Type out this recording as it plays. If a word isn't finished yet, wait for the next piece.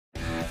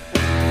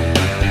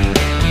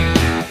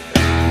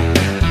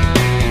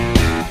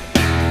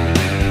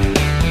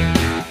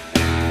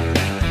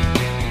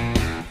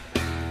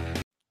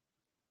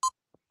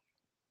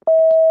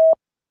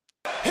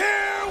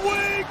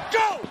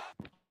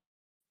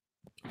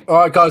All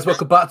right, guys,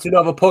 welcome back to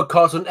another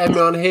podcast on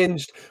MMA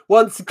Unhinged.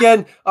 Once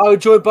again, I'm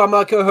joined by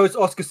my co-host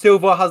Oscar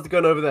Silva. How's it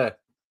going over there?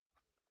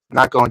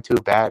 Not going too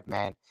bad,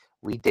 man.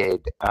 We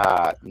did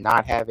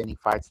not have any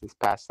fights this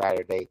past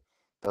Saturday.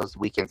 Those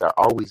weekends are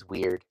always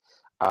weird,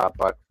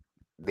 but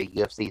the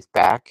UFC is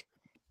back,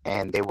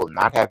 and they will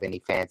not have any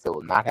fans. They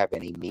will not have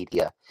any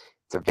media.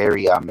 It's a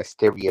very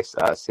mysterious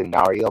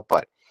scenario,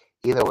 but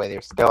either way, they're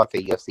still at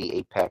the UFC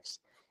Apex,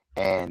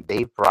 and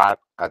they brought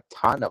a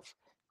ton of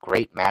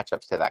great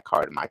matchups to that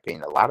card, in my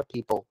opinion. A lot of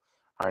people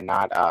are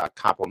not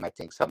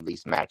complimenting some of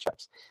these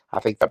matchups. I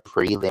think the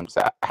prelims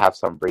have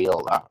some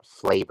real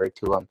flavor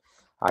to them.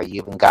 You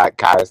even got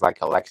guys like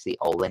Alexei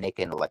Olenek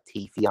and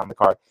Latifi on the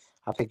card.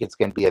 I think it's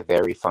going to be a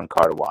very fun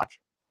card to watch.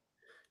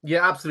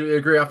 Yeah, absolutely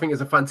agree. I think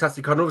it's a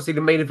fantastic card. And obviously,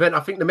 the main event,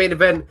 I think the main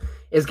event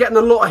is getting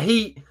a lot of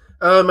heat,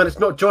 and it's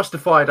not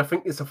justified. I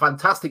think it's a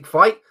fantastic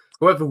fight.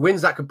 Whoever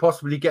wins that could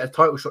possibly get a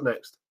title shot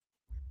next.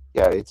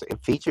 Yeah, it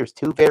features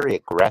two very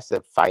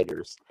aggressive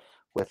fighters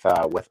with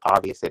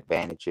obvious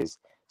advantages.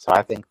 So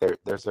I think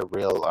there's a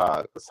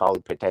real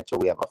solid potential.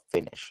 We have a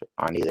finish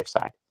on either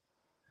side.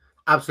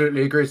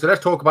 Absolutely agree. So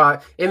let's talk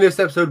about, in this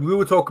episode, we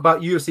will talk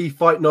about UFC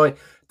Fight Night,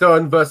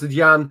 Dern versus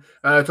Yan.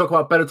 Talk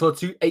about Bellator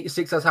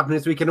 286 that's happening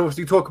this weekend.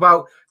 Obviously, talk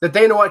about the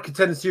Dana White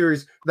Contender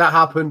Series that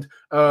happened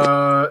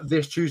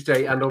this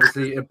Tuesday, and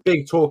obviously a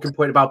big talking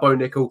point about Bo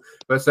Nickel.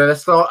 But so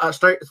let's start at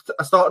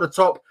the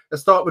top.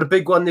 Let's start with a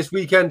big one this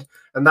weekend,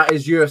 and that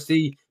is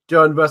UFC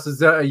Dern versus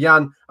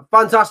Yan. A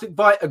fantastic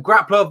fight, a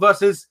grappler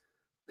versus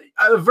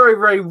a very,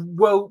 very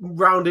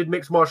well-rounded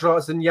mixed martial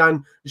artist in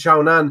Yan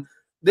Xiaonan.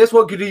 This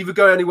one could either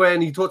go anywhere,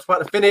 and he talked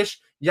about the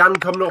finish. Yan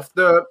coming off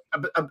the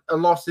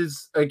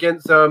losses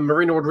against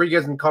Marina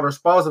Rodriguez and Carlos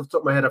Esparza off the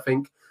top of my head, I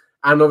think.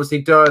 And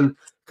obviously Dern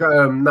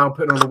now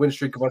putting on the win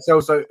streak of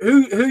myself. So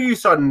who are you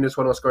siding in this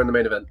one, Oscar, in the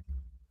main event?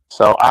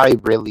 So I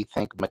really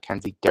think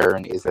Mackenzie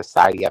Dern is a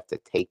side you have to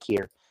take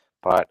here.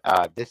 But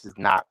this is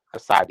not a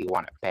side you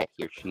want to bet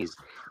here. She's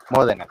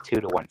more than a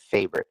 2-1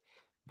 favorite.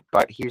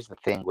 But here's the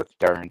thing with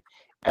Dern.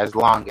 As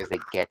long as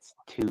it gets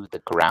to the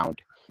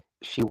ground,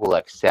 she will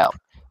excel.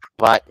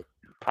 But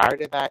prior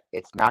to that,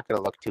 it's not going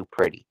to look too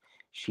pretty.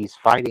 She's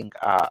fighting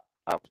a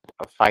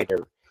fighter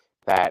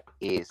that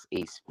is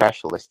a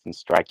specialist in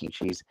striking.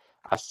 She's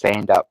a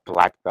stand-up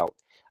black belt.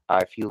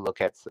 If you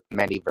look at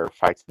many of her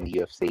fights in the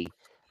UFC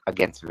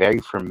against very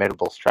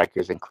formidable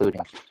strikers,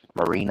 including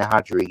Marina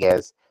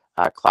Rodriguez,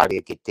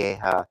 Claudia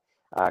Gadeja,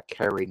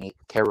 Karolina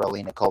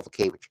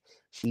Kowalkiewicz,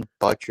 she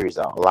butchers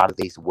a lot of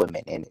these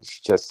women, and it's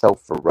just so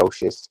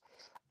ferocious.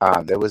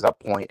 There was a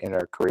point in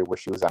her career where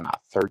she was on a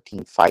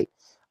 13-fight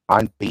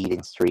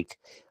unbeaten streak.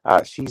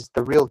 She's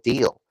the real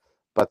deal.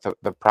 But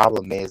the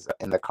problem is,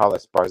 in the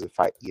Carlos Esparza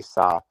fight, you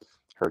saw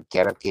her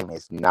get-up game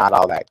is not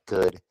all that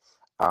good.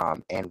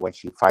 And when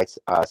she fights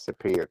a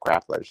superior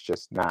grappler, it's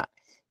just not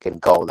going to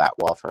go that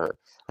well for her.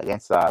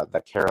 Against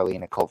the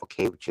Karolina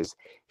Kowalkiewicz,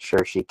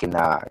 sure, she can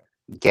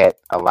get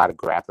a lot of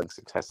grappling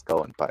success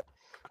going. But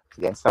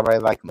against somebody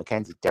like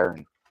Mackenzie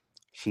Dern,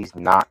 she's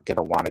not going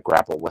to want to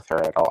grapple with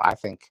her at all. I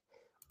think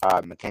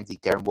Mackenzie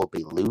Dern will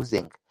be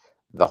losing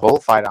the whole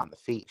fight on the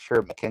feet.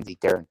 Sure, Mackenzie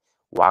Dern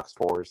walks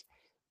forwards,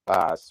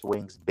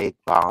 swings big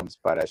bombs,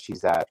 but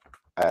she's at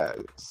a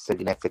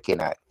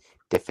significant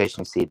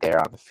deficiency there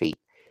on the feet.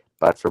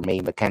 But for me,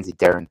 Mackenzie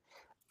Dern,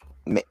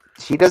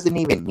 she doesn't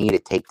even need a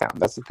takedown.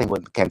 That's the thing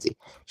with Mackenzie.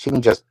 She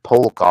can just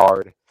pull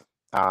guard.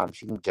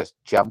 She can just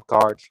jump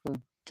guard. She can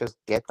just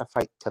get the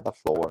fight to the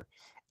floor.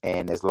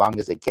 And as long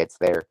as it gets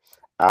there,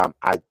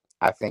 I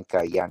think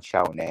Yan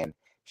Xiaonan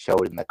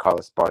showed in the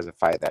Carlos Esparza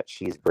fight that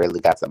she's really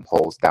got some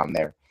holes down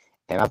there.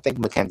 And I think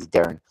Mackenzie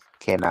Dern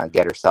can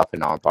get herself an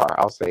armbar.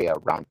 I'll say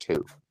round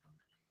 2.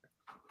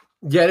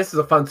 Yeah, this is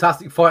a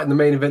fantastic fight in the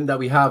main event that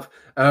we have.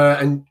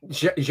 And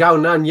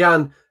Xiaonan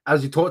Yan,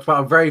 as you talked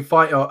about, a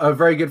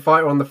very good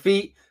fighter on the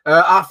feet.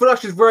 I feel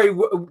like she's very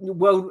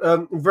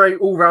very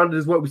all-rounded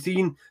as what we've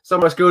seen. Some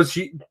of her skills,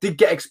 she did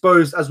get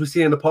exposed, as we've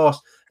seen in the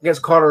past,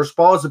 against Carlos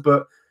Esparza,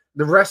 but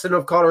the wrestling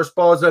of Carlos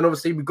Esparza, and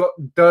obviously we've got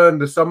Dern,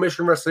 the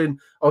submission wrestling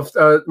of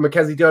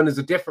Mackenzie Dern is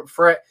a different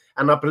threat.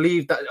 And I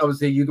believe that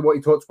obviously what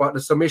you talked about, the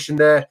submission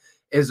there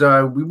is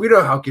we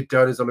know how good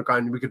Dern is on the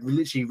ground. We could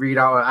literally read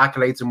out her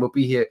accolades and we'll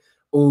be here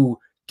all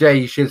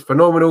day. She's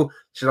phenomenal.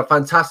 She's a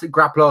fantastic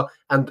grappler.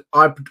 And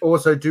I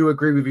also do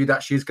agree with you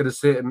that she's going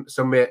to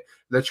submit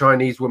the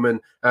Chinese woman,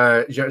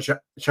 Yan.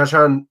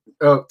 I'm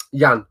going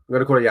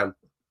to call her Yan.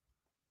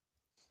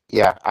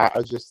 Yeah,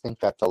 I just think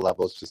that the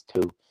level is just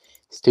too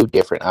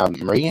different.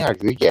 Marina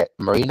Rodriguez,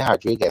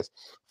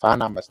 if I'm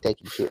not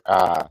mistaken,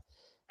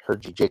 her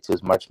jiu-jitsu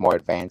is much more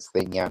advanced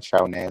than Yan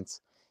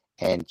Xiaonan's,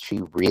 and she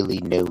really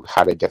knew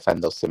how to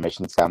defend those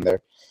submissions down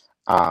there.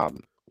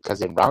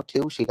 Because in round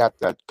 2, she got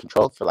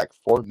controlled for like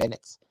 4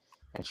 minutes,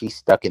 and she's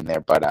stuck in there.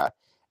 But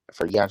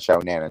for Yan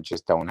Xiaonan, I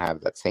just don't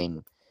have that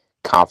same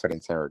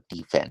confidence in her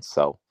defense.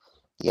 So,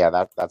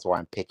 yeah, that's why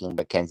I'm picking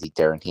Mackenzie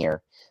Dern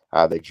here.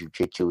 The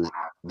jiu-jitsu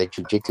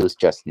is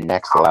just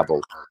next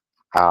level.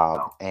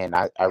 And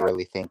I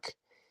really think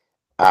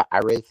I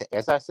really think,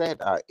 as I said,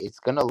 it's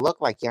gonna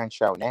look like Yan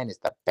Xiaonan is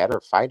the better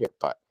fighter,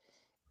 but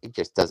it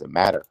just doesn't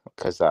matter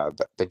because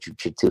the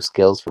jiu-jitsu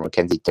skills for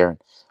Mackenzie Dern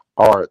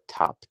are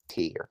top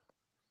tier.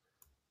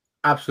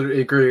 Absolutely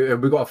agree.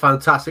 We've got a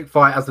fantastic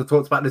fight, as I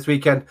talked about this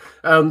weekend.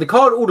 The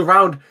card all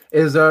around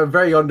is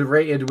very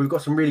underrated. We've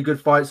got some really good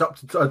fights up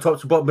to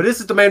top to bottom, but this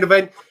is the main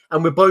event,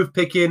 and we're both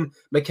picking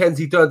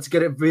Mackenzie Dern to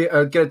get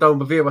it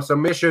done via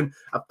submission.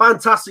 A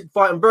fantastic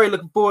fight. I'm very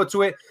looking forward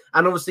to it,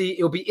 and obviously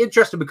it'll be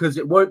interesting because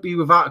it won't be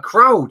without a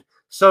crowd,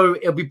 so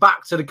it'll be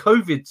back to the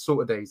COVID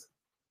sort of days.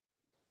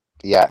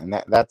 Yeah, and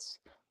that's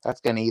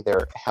gonna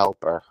either help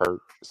or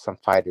hurt some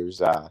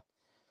fighters.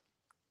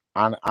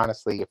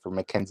 Honestly, for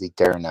Mackenzie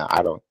Dern,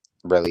 I don't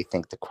really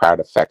think the crowd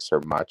affects her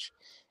much,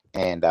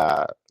 and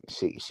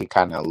she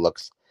kind of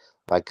looks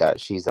like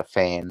she's a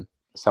fan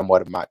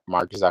somewhat of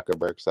Mark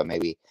Zuckerberg, so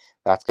maybe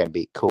that's gonna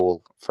be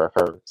cool for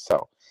her.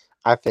 So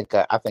I think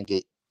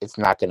it's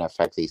not gonna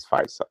affect these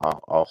fights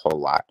a whole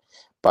lot,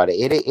 but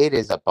it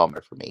is a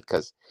bummer for me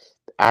because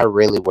I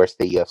really wish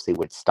the UFC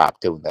would stop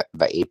doing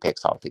the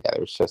Apex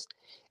altogether. It's just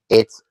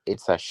it's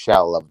a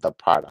shell of the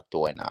product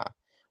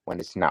when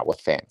it's not with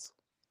fans.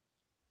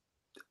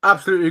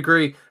 Absolutely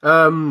agree.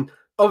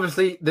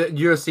 Obviously, the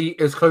UFC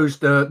has closed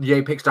the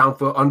Apex down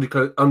for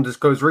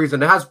undisclosed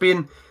reason. There has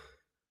been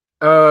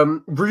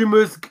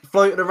rumors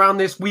floating around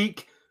this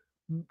week.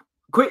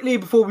 Quickly,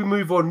 before we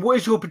move on, what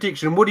is your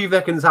prediction? What do you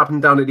reckon is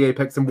happening down at the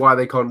Apex and why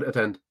they can't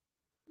attend?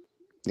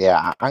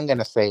 Yeah, I'm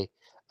gonna say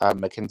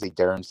Mackenzie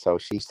Dern. So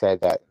she said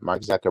that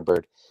Mark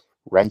Zuckerberg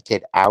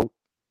rented out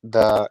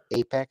the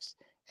Apex,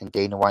 and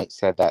Dana White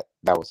said that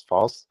that was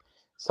false.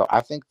 So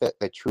I think that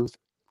the truth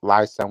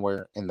lies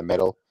somewhere in the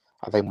middle.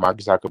 I think Mark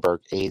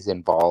Zuckerberg is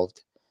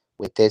involved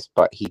with this,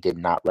 but he did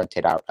not rent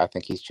it out. I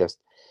think he's just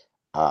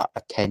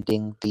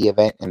attending the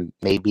event, and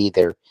maybe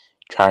they're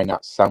trying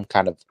out some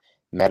kind of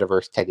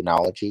metaverse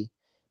technology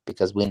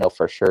because we know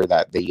for sure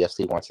that the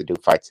UFC wants to do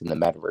fights in the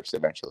metaverse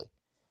eventually.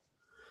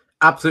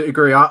 Absolutely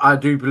agree. I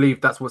do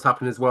believe that's what's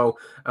happening as well.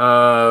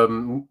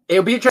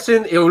 It'll be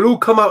interesting. It will all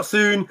come out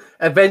soon,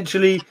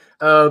 eventually.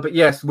 But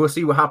yes, we'll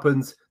see what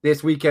happens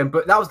this weekend.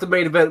 But that was the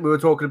main event we were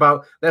talking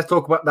about. Let's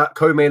talk about that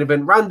co-main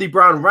event. Randy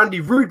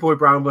Rude Boy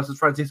Brown versus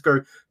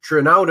Francisco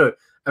Trinaldo.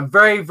 A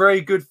very,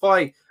 very good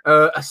fight.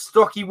 A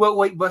stocky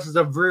welterweight versus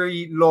a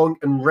very long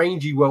and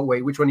rangy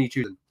welterweight. Which one are you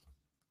choosing?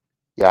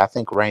 Yeah, I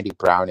think Randy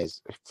Brown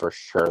is for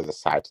sure the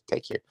side to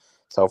take here.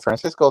 So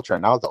Francisco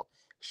Trinaldo,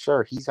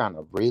 sure, he's on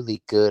a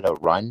really good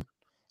run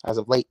as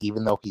of late,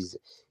 even though he's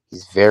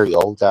very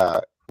old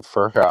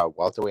for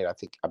welterweight.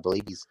 I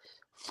believe he's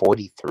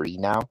 43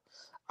 now.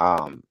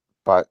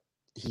 But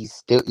he's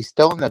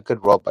still in a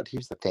good role. But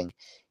here's the thing: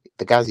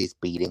 the guys he's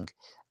beating,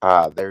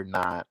 they're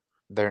not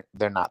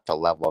the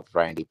level of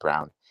Randy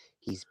Brown.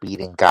 He's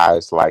beating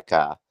guys like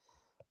Hot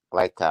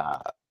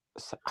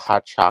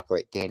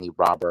Chocolate, Danny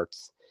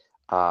Roberts,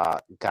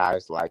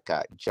 guys like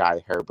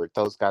Jai Herbert.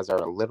 Those guys are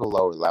a little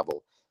lower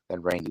level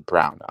than Randy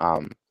Brown.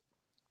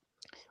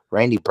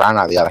 Randy Brown,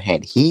 on the other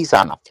hand, he's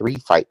on a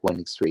 3-fight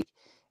winning streak,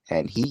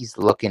 and he's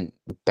looking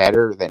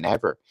better than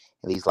ever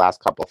in these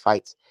last couple of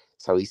fights.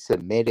 So he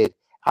submitted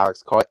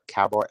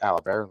Cowboy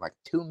Oliveira in like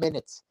 2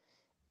 minutes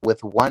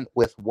with one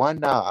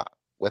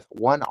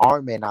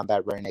arm in on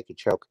that rear naked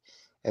choke,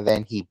 and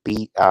then he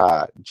beat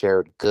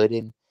Jared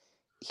Gooden.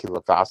 He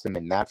looked awesome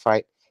in that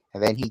fight,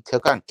 and then he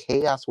took on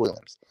Chaos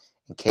Williams.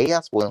 And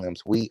Chaos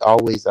Williams, we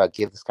always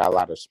give this guy a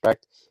lot of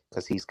respect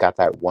because he's got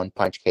that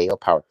one-punch KO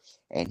power.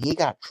 And he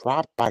got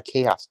dropped by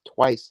Chaos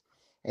twice,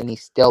 and he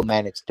still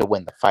managed to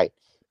win the fight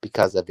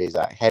because of his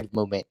head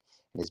movement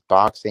and his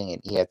boxing,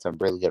 and he had some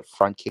really good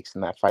front kicks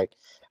in that fight.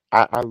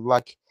 I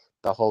like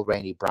the whole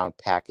Randy Brown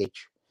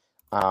package,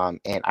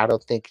 and I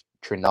don't think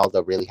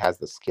Trinaldo really has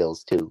the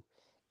skills to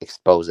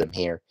expose him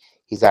here.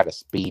 He's at a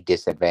speed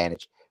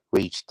disadvantage,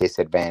 reach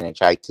disadvantage,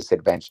 height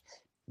disadvantage.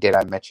 Did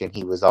I mention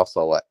he was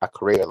also a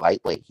career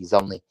lightweight? He's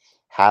only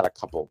had a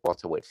couple of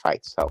welterweight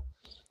fights, so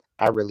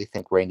I really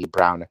think Randy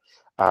Brown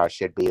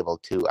should be able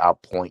to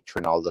outpoint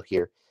Trinaldo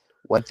here.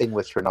 One thing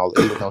with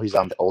Trinaldo, even though he's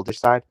on the older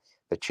side,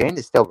 the chin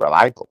is still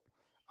reliable.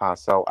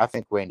 So I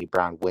think Randy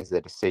Brown wins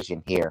the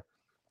decision here.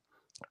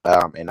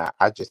 And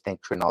I just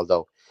think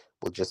Trinaldo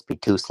will just be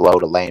too slow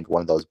to land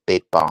one of those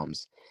big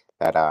bombs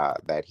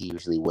that he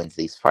usually wins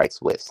these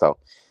fights with. So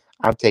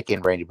I'm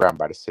taking Randy Brown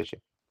by decision.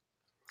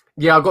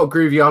 Yeah, I've got to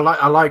agree with you.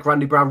 I like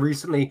Randy Brown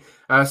recently.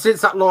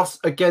 Since that loss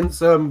against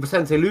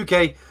Vicente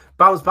Luque,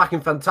 bounced back in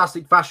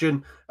fantastic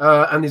fashion,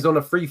 and he's on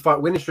a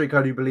 3-fight winning streak,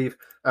 I do believe.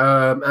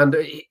 And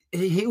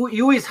he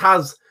always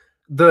has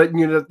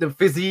the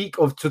physique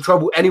to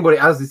trouble anybody,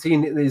 as he's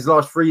seen in his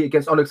last 3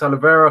 against Alexander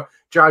Vera,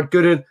 Jared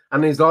Gooden,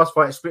 and his last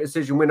fight, a split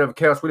decision win over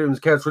Chaos Williams.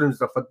 Chaos Williams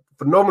is a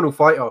phenomenal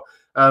fighter,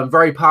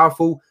 very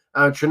powerful.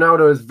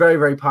 Trinaldo is very,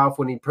 very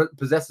powerful, and he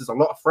possesses a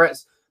lot of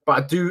threats. But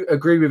I do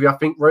agree with you. I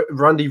think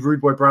Randy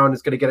Rude Boy Brown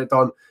is going to get it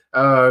done.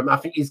 I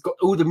think he's got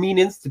all the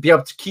meanings to be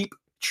able to keep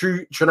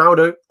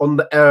Trinaldo on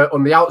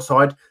the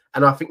outside,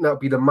 and I think that would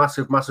be the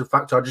massive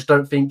factor. I just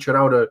don't think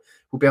Trinaldo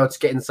will be able to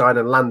get inside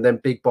and land them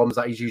big bombs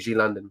that he's usually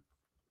landing.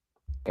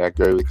 I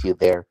agree with you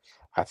there.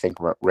 I think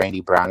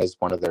Randy Brown is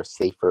one of their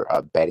safer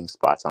betting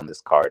spots on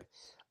this card.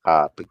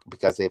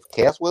 Because if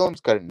Chaos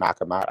Williams couldn't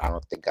knock him out, I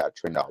don't think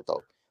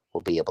Trinaldo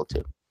will be able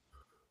to.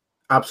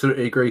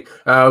 Absolutely agree.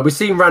 We've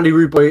seen Randy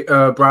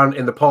Brown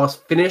in the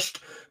past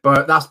finished,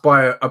 but that's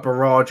by a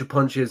barrage of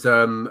punches,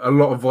 a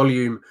lot of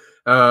volume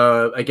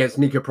against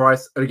Nico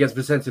Price and against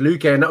Vicente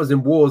Luque, and that was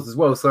in wars as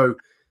well. So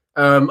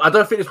I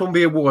don't think this one will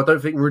be a war. I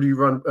don't think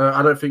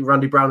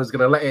Randy Brown is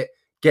going to let it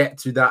get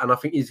to that, and I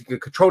think he's going to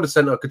control the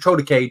center, control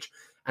the cage,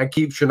 and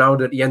keep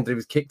Trinaldo at the end of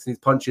his kicks and his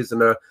punches,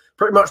 and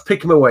pretty much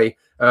pick him away.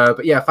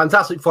 But yeah,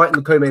 fantastic fight in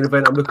the co-main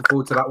event. I'm looking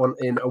forward to that one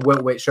in a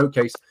welterweight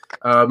showcase.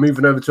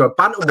 Moving over to a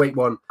bantamweight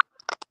one.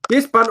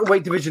 This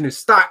bantamweight division is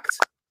stacked,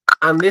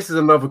 and this is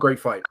another great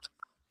fight.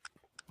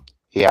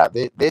 Yeah,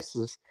 this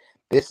is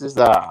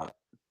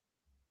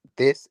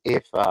this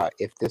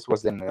if this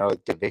was in another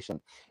division,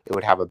 it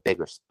would have a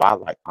bigger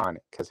spotlight on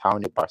it because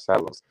Raoni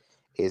Barcelos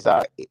is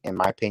in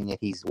my opinion,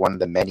 he's one of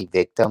the many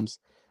victims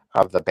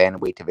of the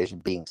bantamweight division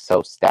being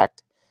so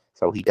stacked.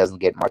 So he doesn't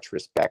get much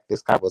respect.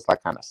 This guy was like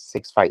on a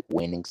 6-fight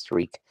winning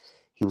streak.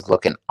 He was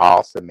looking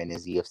awesome in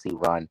his UFC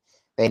run.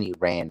 Then he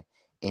ran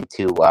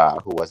into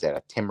who was it?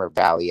 A Timur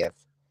Valiev,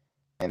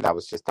 and that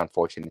was just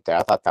unfortunate there.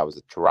 I thought that was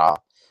a draw,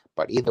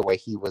 but either way,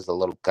 he was a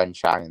little gun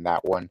shy in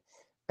that one.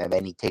 And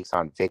then he takes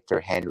on Victor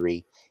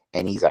Henry,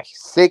 and he's a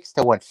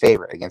 6-1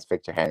 favorite against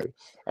Victor Henry.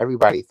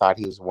 Everybody thought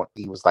he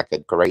was like a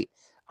great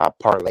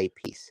parlay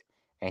piece,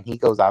 and he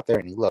goes out there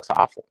and he looks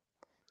awful.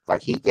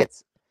 Like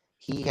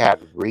he had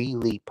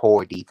really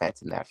poor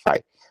defense in that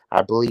fight.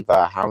 I believe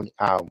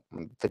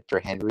Victor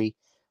Henry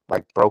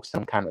like broke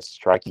some kind of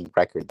striking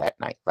record that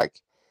night. Like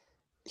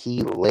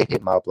he lit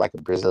him up like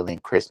a Brazilian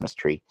Christmas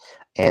tree,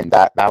 and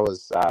that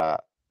was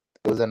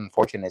it was an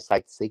unfortunate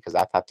sight to see because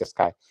I thought this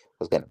guy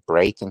was going to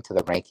break into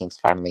the rankings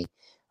finally,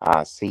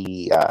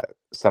 see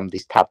some of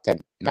these top 10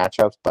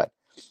 matchups, but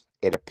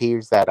it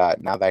appears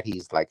that now that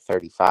he's like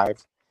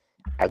 35,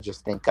 I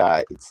just think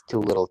it's too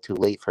little, too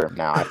late for him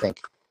now. I think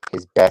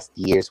his best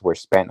years were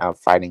spent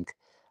fighting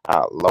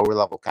lower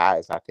level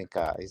guys. I think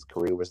his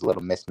career was a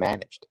little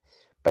mismanaged,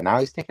 but now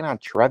he's taking on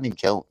Trevin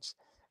Jones.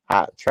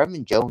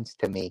 Trevin Jones,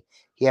 to me,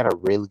 he had a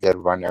really good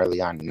run early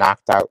on,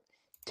 knocked out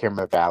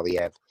Timur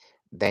Valiev,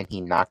 then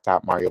he knocked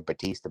out Mario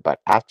Batista. But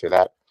after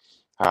that,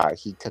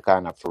 he took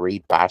on a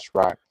Farid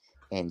Basharat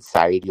and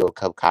Saidio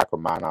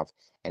Kakramanov.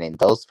 And in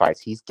those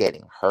fights, he's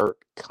getting hurt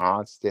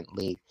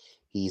constantly.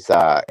 He's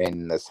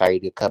in the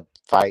Saidio Cup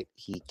fight,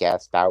 he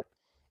gassed out,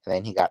 and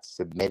then he got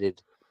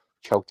submitted,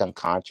 choked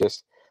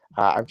unconscious.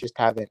 I'm just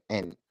having,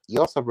 and you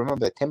also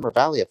remember the Timur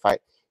Valiev fight,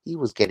 he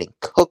was getting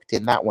cooked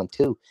in that one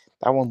too.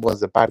 That one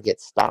was about to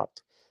get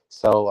stopped.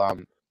 So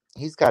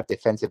he's got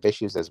defensive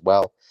issues as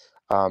well.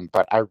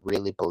 But I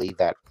really believe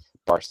that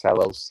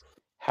Barcelos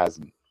has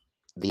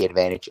the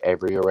advantage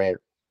everywhere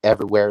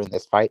in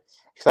this fight,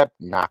 except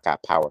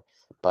knockout power.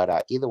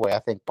 But either way, I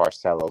think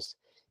Barcelos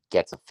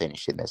gets a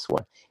finish in this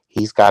one.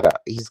 He's got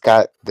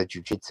the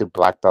jiu-jitsu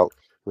black belt.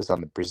 He was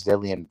on the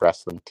Brazilian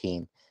wrestling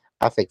team.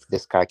 I think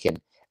this guy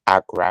can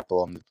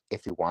out-grapple him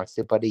if he wants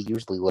to, but he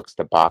usually looks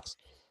to box.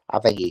 I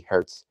think he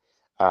hurts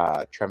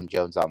Trevin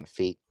Jones on the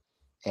feet,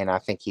 and I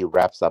think he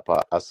wraps up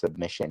a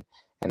submission,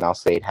 and I'll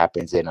say it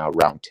happens in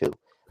round 2.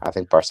 I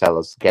think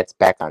Barcelos gets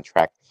back on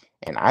track,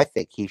 and I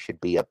think he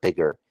should be a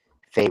bigger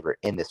favorite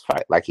in this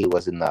fight, like he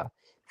was in the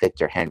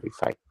Victor Henry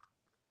fight.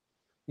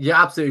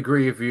 Yeah, absolutely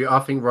agree with you. I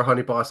think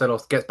Raoni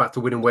Barcelos gets back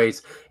to winning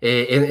ways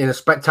in a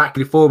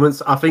spectacular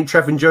performance. I think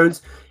Trevin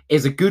Jones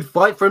is a good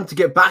fight for him to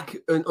get back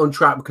on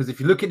track, because if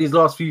you look at his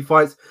last few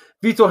fights,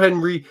 Vitor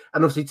Henry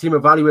and obviously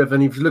Timur Valiev,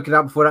 and if you look at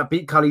that before that,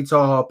 beat Khalid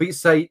Taha, beat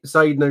Said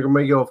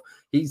Nurmagomedov.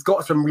 He's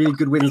got some really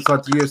good wins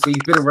inside the UFC.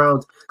 He's been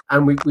around,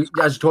 and we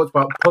as you talked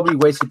about, probably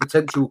wasted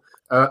potential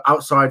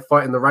outside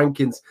fighting the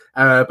rankings.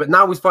 But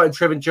now he's fighting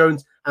Trevin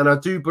Jones, and I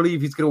do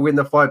believe he's going to win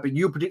the fight. But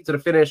you predicted a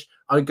finish.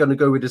 I'm going to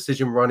go with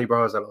decision, Raoni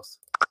Barcelos.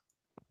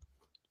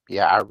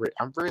 Yeah,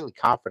 I'm really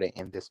confident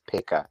in this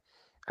pick.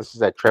 This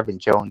is Trevin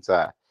Jones,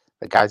 the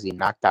guys he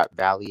knocked out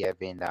Valiev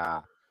and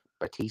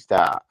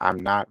Batista. I'm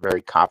not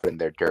very confident in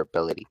their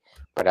durability.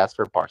 But as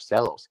for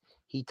Barcelos,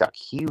 he took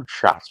huge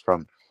shots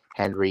from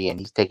Henry, and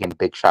he's taking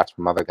big shots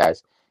from other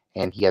guys,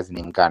 and he hasn't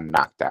even gotten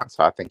knocked down.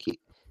 So I think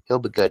he'll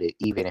be good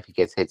even if he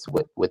gets hits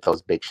with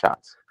those big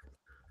shots.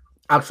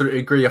 Absolutely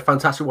agree. A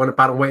fantastic one at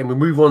bantamweight, and we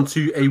move on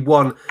to a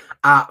one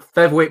at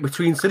featherweight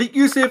between Sadiq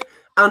Youssef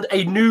and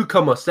a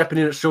newcomer stepping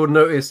in at short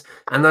notice.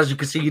 And as you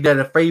can see, they're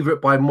the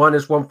favorite by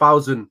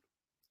 -1,000.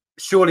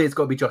 Surely it's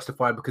got to be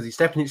justified because he's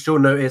stepping in at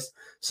short notice.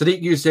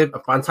 Sadiq Youssef, a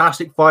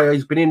fantastic fighter.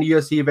 He's been in the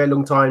UFC a very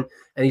long time,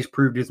 and he's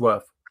proved his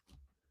worth.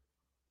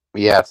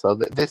 Yeah, so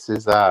this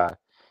is a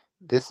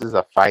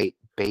fight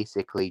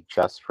basically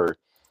just for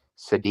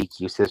Sadiq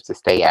Youssef to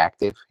stay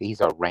active.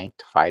 He's a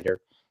ranked fighter,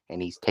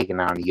 and he's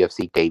taking on a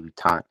UFC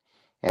debutant.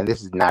 And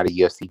this is not a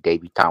UFC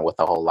debutant with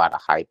a whole lot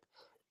of hype.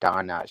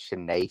 Don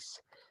Shanace,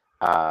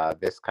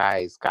 this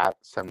guy's got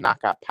some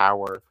knockout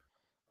power,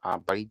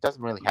 but he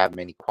doesn't really have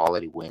many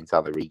quality wins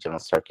on the regional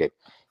circuit.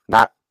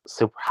 Not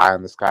super high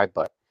on this guy,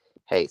 but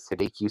hey,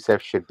 Sadiq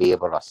Youssef should be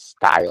able to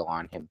style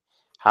on him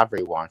however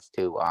he wants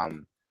to.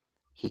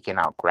 He can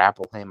out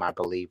grapple him, I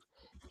believe.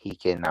 He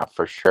can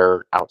for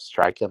sure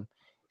outstrike him,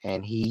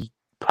 and he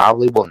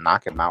probably will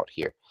knock him out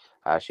here.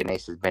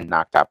 Shanice has been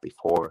knocked out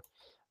before.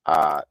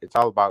 It's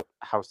all about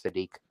how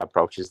Sadiq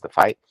approaches the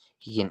fight.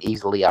 He can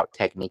easily out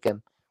technique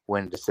him,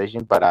 win a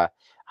decision, but I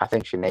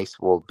think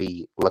Shanice will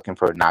be looking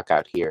for a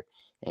knockout here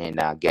and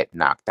get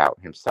knocked out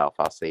himself.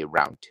 I'll say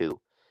round two,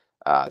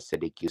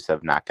 Sadiq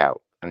Youssef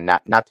knockout, and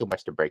not too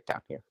much to break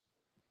down here.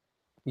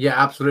 Yeah,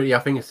 absolutely. I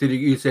think Sadiq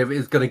Youssef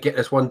is going to get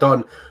this one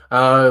done.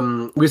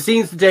 We've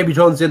seen some Jamie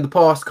Johns in the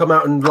past come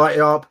out and light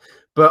it up,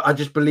 but I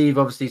just believe,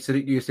 obviously,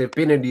 Sadiq Youssef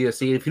being in the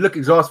UFC. If you look at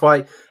his last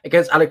fight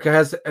against Alex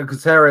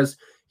Caceres,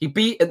 he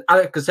beat an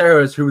Alex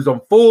Caceres who was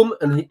on form,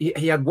 and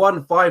he had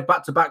won 5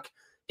 back-to-back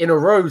in a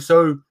row.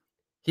 So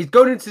he's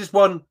going into this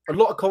one a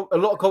lot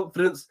of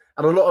confidence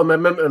and a lot of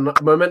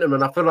momentum,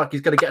 and I feel like he's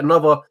going to get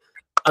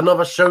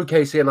another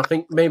showcase here, and I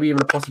think maybe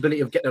even a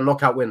possibility of getting a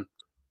knockout win.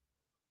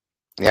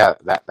 Yeah,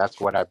 that's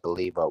what I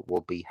believe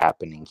will be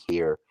happening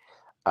here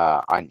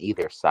on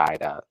either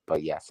side.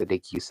 But yeah,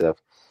 Sadiq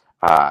Youssef,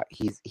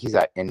 he's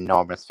an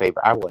enormous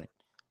favorite. I wouldn't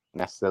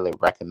necessarily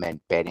recommend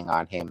betting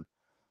on him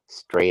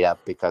straight up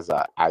because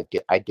I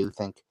do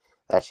think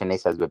that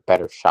Shanice has a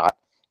better shot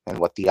than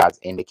what the odds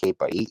indicate.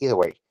 But either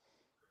way,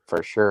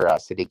 for sure,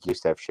 Sadiq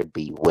Youssef should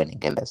be winning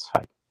in this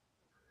fight.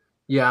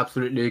 Yeah,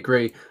 absolutely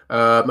agree.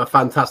 A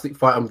fantastic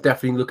fight. I'm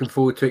definitely looking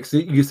forward to it.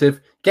 Yusuf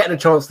getting a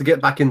chance to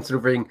get back into the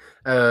ring,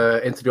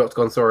 into the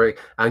octagon,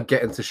 and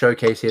getting to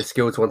showcase his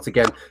skills once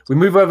again. We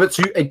move over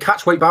to a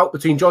catchweight bout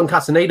between John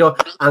Castaneda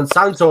and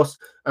Santos.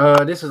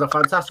 This is a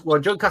fantastic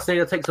one. John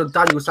Castaneda takes on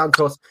Daniel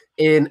Santos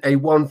in a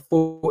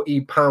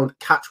 140-pound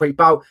catchweight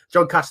bout.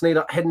 John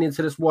Castaneda heading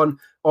into this one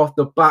off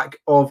the back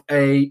of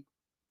a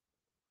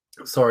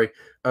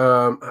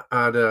I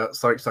had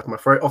something stuck in my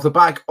throat. Off the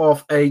back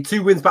of a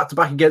 2 wins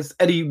back-to-back against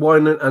Eddie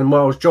Wineland and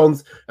Miles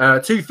Johns,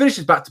 2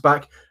 finishes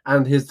back-to-back,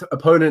 and his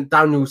opponent,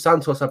 Daniel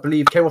Santos, I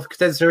believe, came off a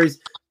contender series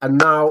and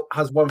now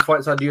has 1 fight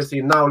inside the UFC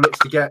and now looks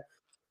to get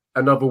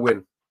another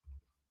win.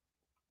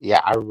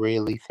 Yeah, I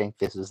really think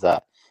this is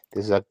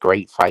a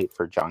great fight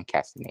for John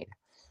Castaneda.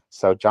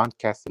 So John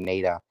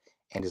Castaneda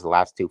in his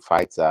last 2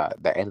 fights,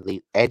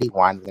 the Eddie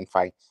Wineland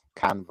fight,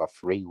 kind of a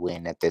free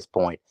win at this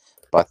point.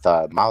 But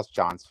the Miles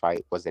Johns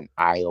fight was an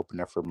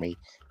eye-opener for me.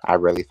 I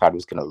really thought he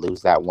was going to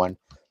lose that one.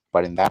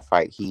 But in that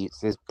fight,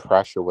 his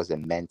pressure was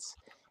immense,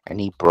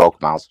 and he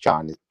broke Miles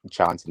Johns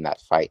in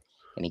that fight,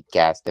 and he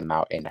gassed him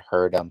out and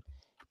hurt him.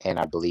 And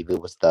I believe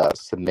it was the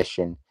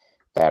submission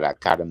that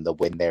got him the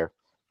win there.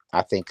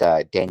 I think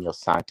Daniel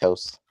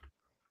Santos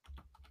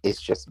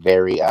is just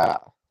very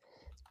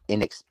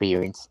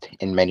inexperienced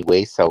in many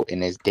ways. So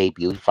in his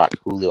debut, he fought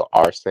Julio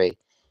Arce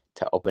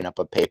to open up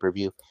a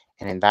pay-per-view.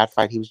 And in that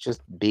fight, he was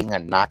just being a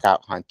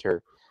knockout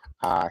hunter.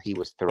 He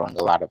was throwing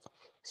a lot of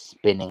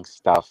spinning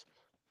stuff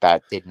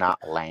that did not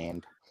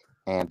land.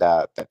 And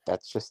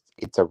that's just,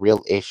 it's a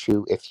real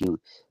issue. If you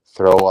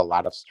throw a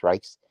lot of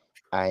strikes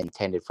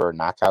intended for a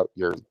knockout,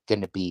 you're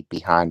going to be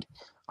behind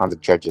on the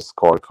judges'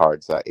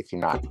 scorecards if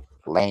you're not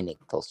landing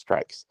those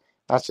strikes.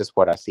 That's just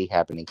what I see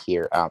happening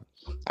here.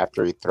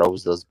 After he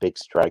throws those big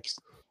strikes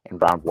in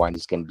round 1,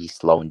 he's going to be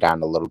slowing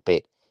down a little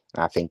bit.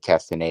 And I think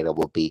Castaneda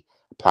will be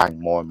applying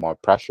more and more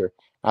pressure.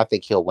 I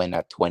think he'll win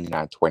a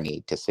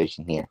 29-28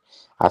 decision here.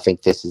 I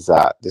think this is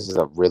a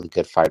really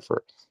good fight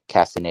for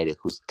Castaneda,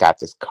 who's got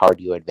this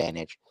cardio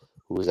advantage,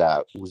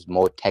 who's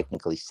more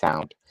technically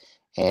sound.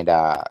 And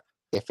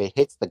if it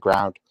hits the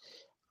ground,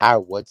 I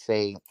would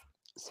say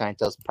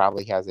Santos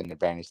probably has an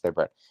advantage there,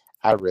 but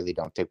I really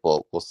don't think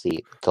we'll see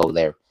it go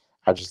there.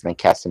 I just think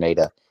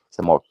Castaneda is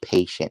a more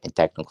patient and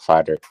technical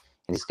fighter,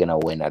 and he's going to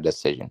win a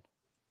decision.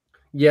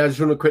 Yeah, I just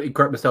want to quickly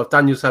correct myself.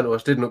 Daniel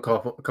Santos did not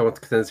come on to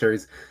contender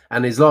series,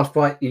 and his last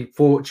fight he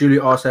fought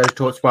Julio Arce, as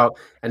talked about,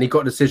 and he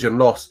got a decision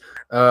loss.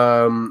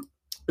 So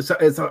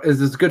it's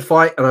a good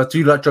fight, and I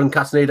do like John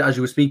Castaneda, as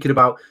you were speaking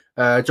about.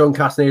 John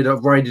Castaneda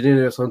riding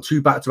in us on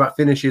 2 back-to-back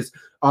finishes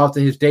after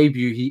his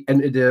debut. He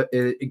entered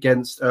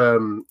against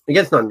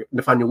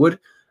Nathaniel Wood,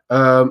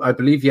 I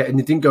believe, and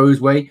it didn't go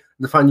his way.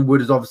 Nathaniel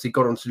Wood has obviously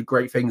got on to do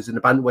great things in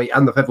the bantamweight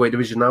and the featherweight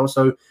division now,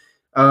 so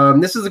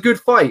this is a good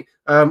fight.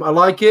 I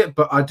like it,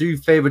 but I do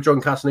favour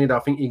John Castaneda. I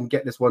think he can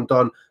get this one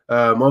done.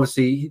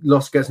 Obviously, he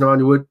lost against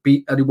Nathaniel Wood,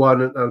 beat Eddie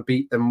Wineland, and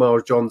beat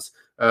Miles Johns,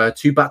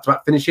 2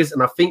 back-to-back finishes,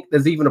 and I think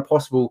there's even a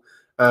possible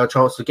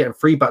chance of getting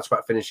 3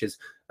 back-to-back finishes.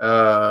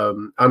 I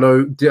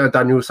know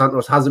Daniel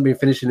Santos hasn't been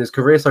finishing his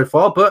career so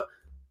far, but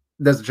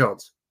there's a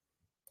chance.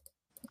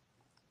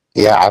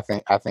 Yeah,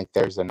 I think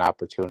there's an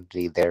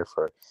opportunity there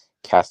for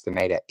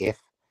Castaneda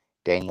if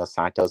Daniel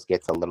Santos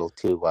gets a little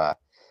too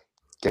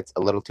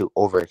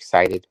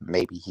overexcited.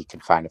 Maybe he can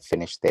find a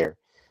finish there.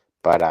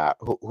 But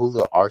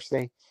Julio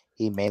Arce,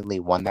 he mainly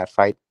won that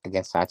fight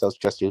against Santos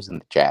just using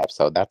the jab.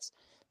 So that's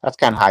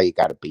kind of how you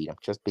got to beat him.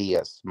 Just be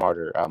a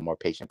smarter, more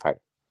patient fighter.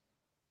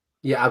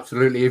 Yeah,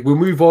 absolutely. We'll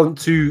move on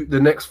to the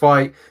next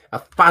fight. A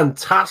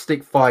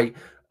fantastic fight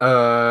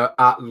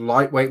at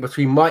lightweight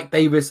between Mike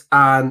Davis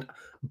and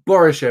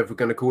Borishev, we're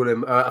going to call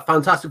him. A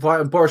fantastic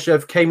fight. And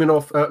Borishev coming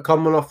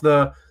off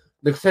the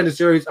Contender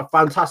Series, a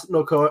fantastic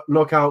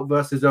knockout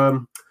versus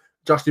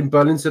Justin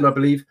Burlinson, I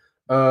believe.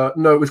 No,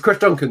 it was Chris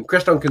Duncan.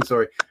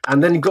 Sorry.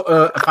 And then he got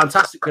a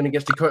fantastic win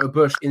against Dakota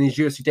Bush in his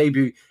UFC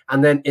debut.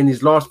 And then in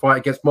his last fight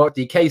against Mark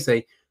D.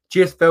 Casey,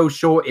 just fell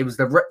short. It was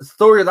the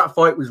story of that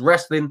fight was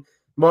wrestling.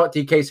 Mark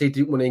D. Casey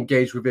didn't want to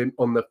engage with him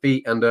on the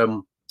feet.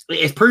 And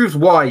it proves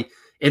why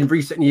in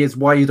recent years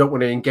why you don't want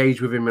to engage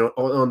with him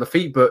on the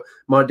feet. But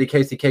Mike D.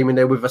 Casey came in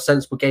there with a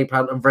sensible game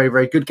plan, a very,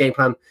 very good game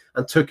plan,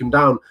 and took him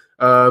down.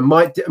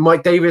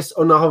 Mike Davis,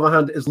 on the other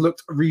hand, has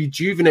looked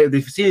rejuvenated.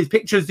 If you see his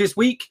pictures this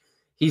week,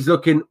 he's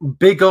looking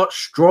bigger,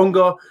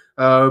 stronger.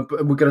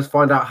 But we're going to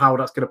find out how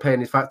that's going to play in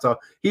his factor.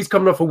 He's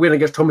coming off a win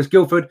against Thomas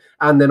Guilford,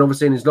 and then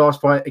obviously in his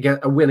last fight,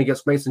 a win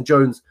against Mason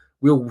Jones.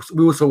 We all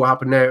saw what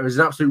happened there. It was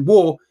an absolute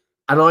war.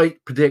 And I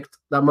predict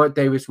that Mike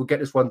Davis will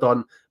get this one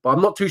done, but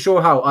I'm not too sure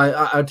how.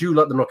 I do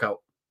like the knockout.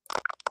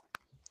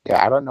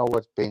 Yeah, I don't know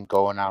what's been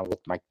going on with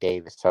Mike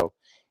Davis. So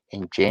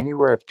in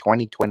January of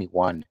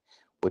 2021,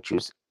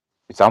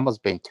 it's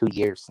almost been 2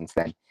 years since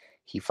then,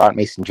 he fought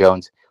Mason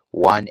Jones,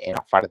 won in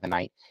a fight of the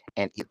night,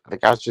 and the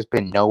guy's just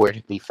been nowhere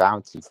to be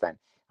found since then.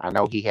 I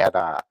know he had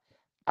a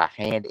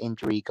hand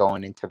injury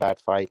going into that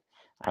fight,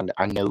 and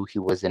I know he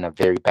was in a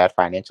very bad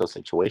financial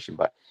situation,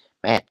 but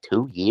man,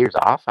 2 years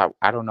off.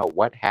 I don't know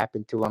what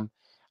happened to him.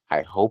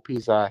 I hope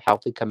he's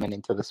healthy coming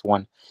into this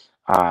one.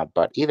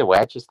 But either way,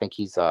 I just think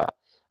he's a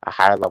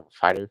higher level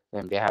fighter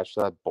than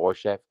Vyacheslav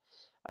Borshev.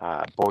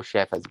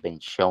 Borshev has been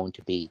shown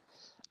to be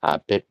a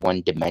bit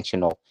one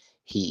dimensional.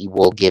 He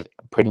will give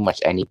pretty much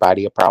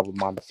anybody a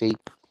problem on the feet.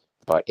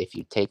 But if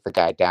you take the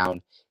guy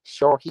down,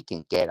 sure, he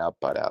can get up,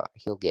 but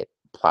he'll get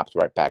plopped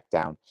right back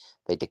down.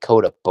 The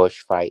Dakota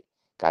Bush fight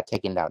got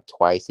taken down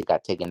twice. He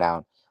got taken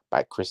down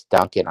by Chris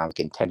Duncan on the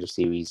Contender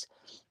Series.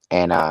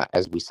 And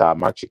as we saw,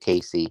 Mark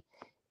Casey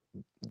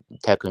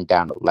took him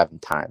down 11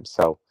 times.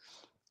 So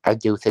I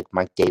do think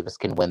Mike Davis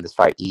can win this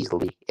fight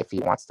easily if he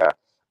wants to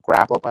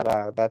grapple,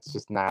 but that's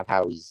just not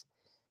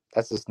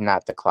that's just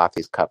not the cloth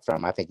he's cut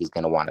from. I think he's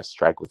going to want to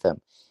strike with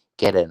him,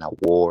 get in a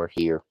war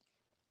here.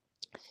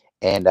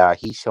 And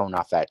he's shown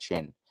off that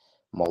chin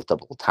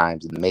multiple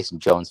times. In the Mason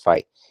Jones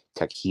fight,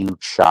 took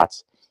huge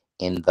shots.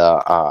 In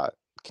the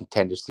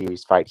Contender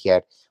Series fight he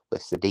had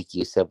with Sadiq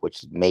Yusuf,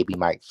 which is maybe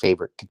my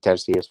favorite Contender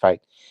Series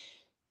fight,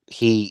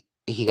 he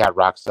got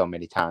rocked so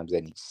many times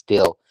and he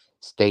still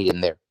stayed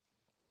in there.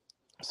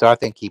 So I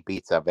think he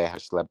beats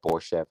Vyacheslav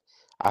Borshev.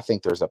 I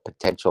think there's a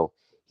potential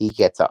he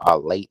gets a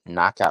late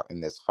knockout in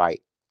this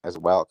fight as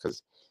well,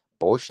 because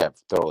Borshev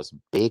throws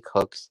big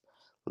hooks,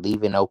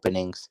 leaving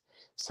openings.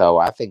 So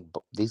I think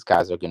these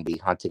guys are going to be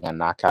hunting a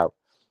knockout.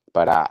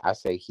 But I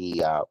say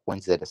he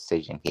wins the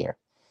decision here.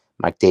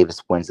 Mike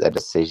Davis wins a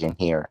decision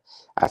here.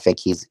 I think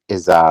he's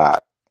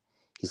got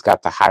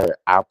the higher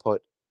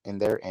output in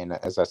there, and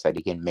as I said,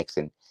 he can mix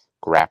in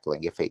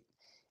grappling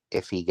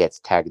if he gets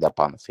tagged up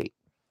on the feet.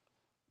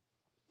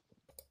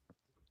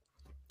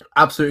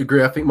 Absolutely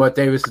agree. I think Mike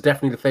Davis is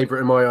definitely the favorite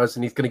in my eyes,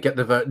 and he's going to get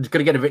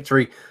the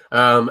victory.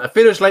 A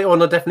finish later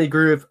on, I definitely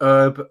agree with.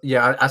 But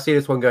yeah, I see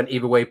this one going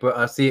either way, but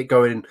I see it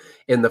going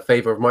in the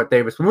favor of Mike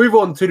Davis. We move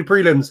on to the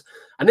prelims,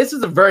 and this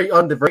is a very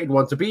underrated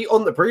one to be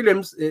on the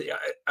prelims.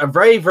 A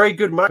very, very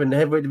good match in the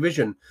heavyweight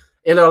division.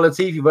 Ilir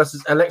Latifi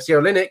versus Alexei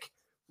Oleinik.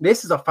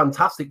 This is a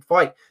fantastic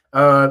fight.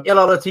 Ilir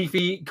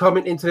Latifi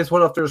coming into this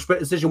one after a split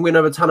decision win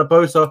over Tanner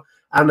Boser,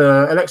 and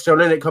Alexei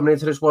Oleinik coming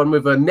into this one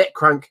with a neck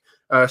crank,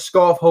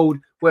 scarf hold,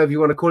 whatever you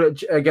want to call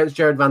it, against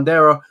Jared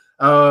Vandera.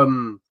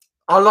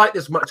 I like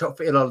this matchup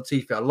for Ilir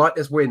Latifi. I like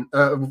this win.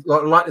 I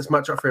like this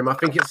matchup for him. I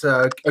think it's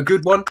a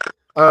good one.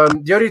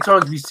 The only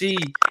times we see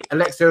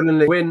Alexei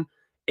Oleinik win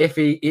if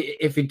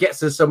he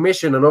gets a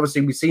submission, and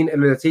obviously we've seen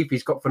Ilir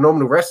Latifi's got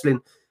phenomenal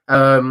wrestling.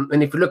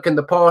 And if you look in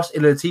the past,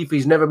 Ilir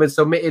Latifi's never been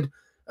submitted.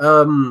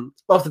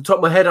 Off the top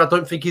of my head, I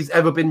don't think he's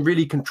ever been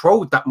really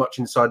controlled that much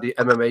inside the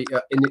MMA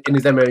in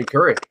his MMA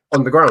career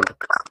on the ground.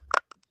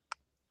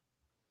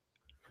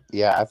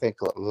 Yeah, I think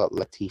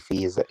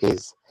Latifi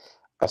is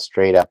a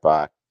straight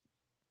up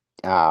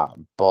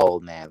bull,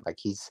 man. Like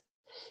he's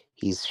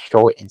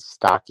short and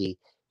stocky,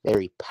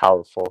 very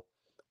powerful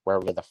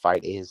wherever the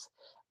fight is.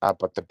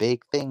 But the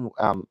big thing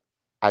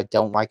I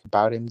don't like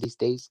about him these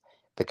days,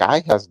 the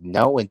guy has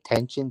no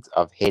intentions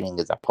of hitting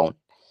his opponent.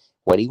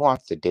 What he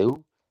wants to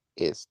do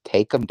is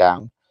take him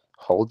down,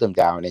 hold him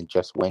down, and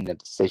just win the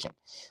decision.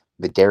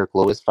 The Derek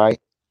Lewis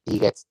fight, he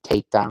gets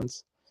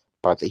takedowns,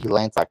 but he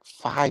lands like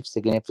 5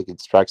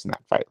 significant strikes in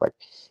that fight. Like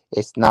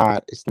it's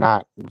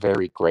not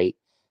very great,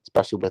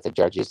 especially with the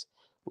judges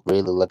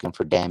really looking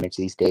for damage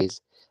these days.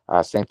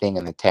 Same thing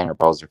in the Tanner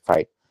Boser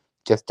fight,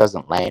 just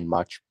doesn't land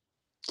much,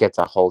 gets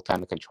a whole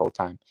ton of control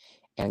time.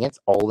 And against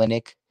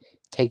Oleinik,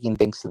 taking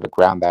things to the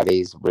ground, that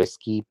is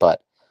risky,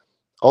 but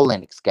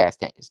Oleinik's gas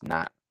tank is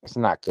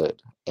not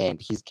good,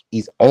 and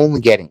he's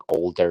only getting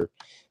older.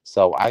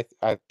 So I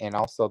and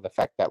also the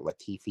fact that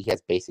Latifi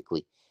has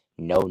basically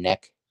no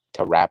neck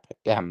to wrap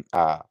him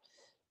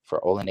for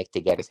Oleinik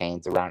to get his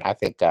hands around. I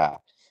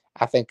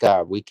think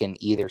we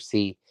can either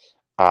see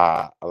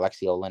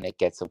Alexei Olenek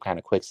get some kind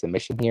of quick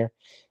submission here,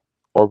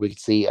 or we could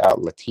see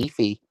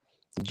Latifi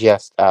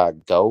just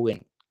go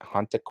and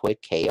hunt a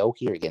quick KO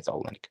here against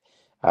Olenek.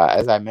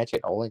 As I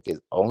mentioned, Olenek is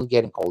only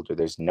getting older.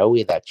 There's no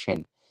way that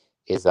chin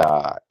is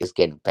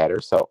getting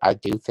better. So I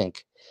do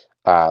think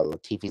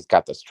Latifi's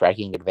got the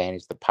striking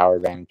advantage, the power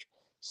advantage,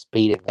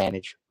 speed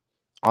advantage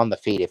on the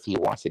feet if he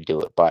wants to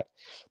do it. But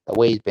the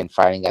way he's been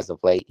fighting as of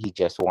late, he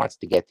just wants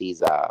to get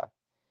these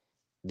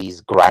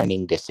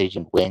grinding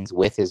decision wins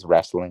with his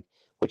wrestling,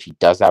 which he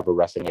does have a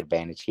wrestling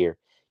advantage here.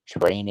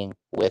 Training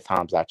with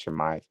Hamzat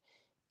Chimaev,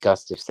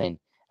 Gustafsson.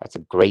 That's a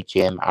great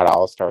gym out of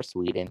All Star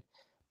Sweden.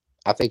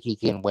 I think he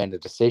can win the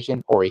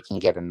decision or he can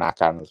get a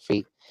knockout on the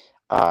feet.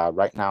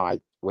 Right now,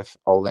 with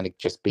Olenek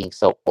just being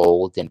so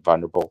old and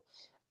vulnerable,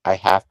 I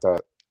have to,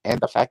 and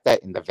the fact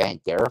that in the Van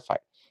Dera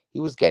fight, he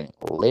was getting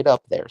lit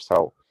up there.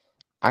 So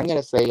I'm going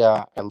to say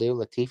Aliou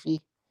Latifi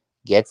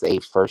gets a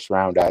first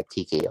round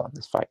TKO in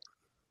this fight.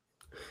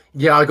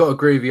 Yeah, I got to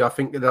agree with you. I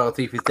think that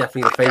Latif is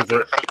definitely the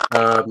favourite.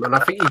 And I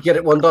think he get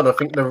it one done. I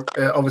think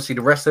obviously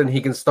the wrestling,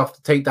 he can stuff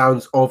the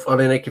takedowns of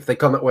Olenek if they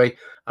come that way.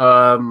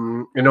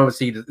 And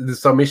obviously the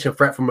submission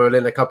threat from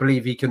Olenek, I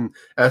believe he can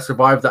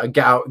survive that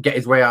and get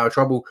his way out of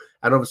trouble.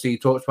 And obviously he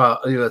talks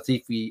about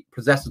Latifi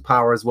possesses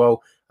power as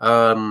well.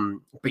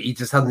 But he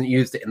just hasn't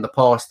used it in the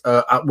past,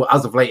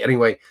 as of late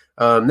anyway.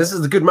 This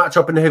is a good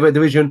matchup in the heavyweight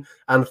division,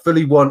 and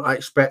fully won. I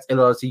expect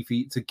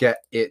Latifi to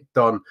get it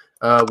done.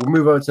 We'll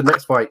move on to the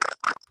next fight.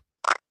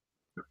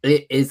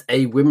 It is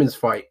a women's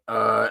fight,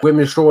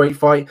 women's strawweight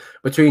fight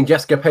between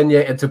Jessica Pena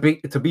and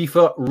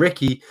Tabitha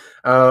Ricky,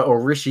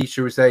 or Rishi,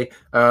 should we say?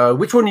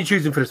 Which one are you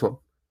choosing for this one?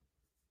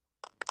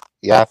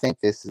 Yeah, I think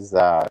this is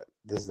a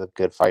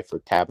good fight for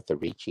Tabitha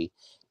Ricci.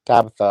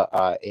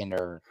 Tabitha in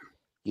her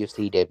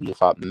UFC debut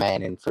fought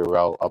Manon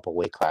Fiorot up a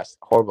weight class.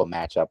 Horrible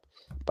matchup,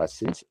 but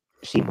since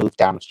she moved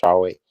down to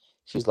strawweight,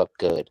 she's looked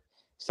good.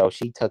 So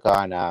she took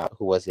on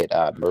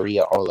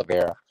Maria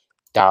Oliveira,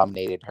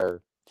 dominated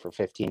her for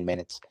 15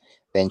 minutes.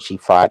 Then she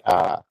fought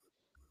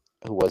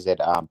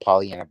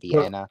Polyana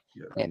Viana.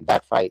 In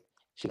that fight,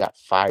 she got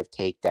 5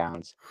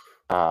 takedowns,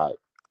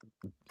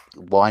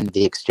 won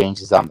the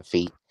exchanges on the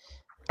feet.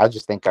 I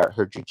just think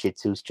her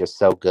jiu-jitsu is just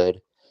so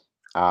good.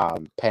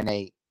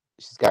 Penne,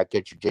 she's got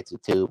good jiu-jitsu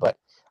too, but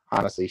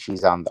honestly,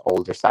 she's on the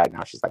older side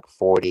now. She's like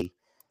 40.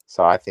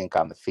 So I think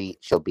on the feet,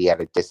 she'll be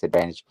at a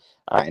disadvantage.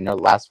 In her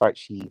last fight,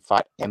 she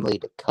fought Emily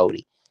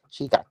Ducote.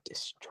 She got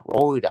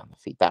destroyed on the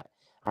feet.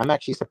 I'm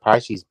actually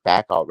surprised she's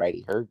back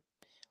already. Her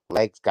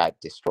legs got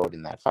destroyed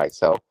in that fight.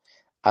 So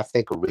I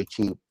think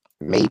Ricci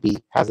maybe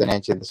has an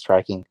edge in the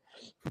striking.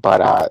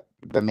 But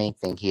the main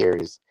thing here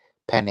is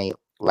Penne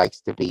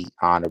likes to be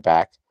on her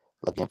back,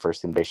 looking for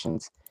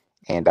submissions.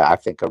 And I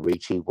think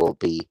Ricci will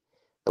be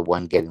the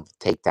one getting the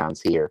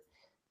takedowns here,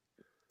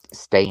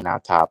 staying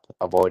on top,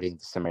 avoiding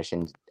the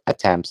submission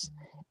attempts,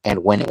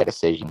 and winning a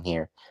decision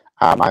here.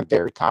 I'm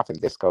very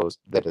confident this goes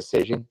the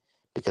decision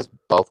because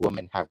both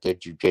women have good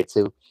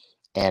jiu-jitsu,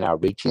 and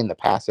Ricci in the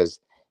past has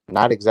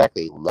not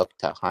exactly looked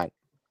to hunt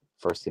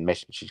for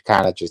submission. She's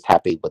kind of just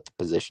happy with the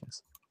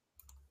positions.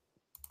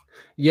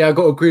 Yeah, I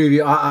got to agree with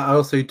you. I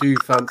also do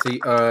fancy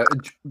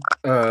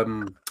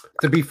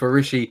Tabitha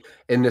Rishi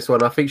in this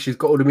one. I think she's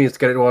got all the means to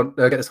get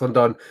this one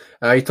done.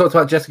 You talked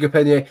about Jessica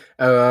Pena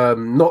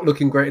not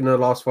looking great in her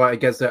last fight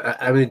against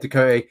Emily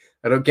Ducote.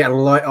 I don't get a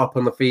light up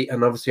on the feet,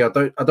 and obviously I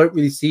don't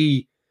really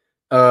see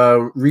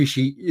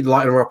Rishi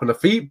lighting her up on the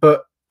feet.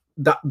 But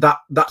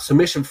that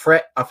submission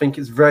threat, I think,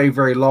 is very,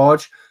 very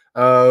large.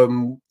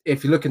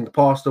 If you look in the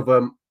past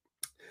of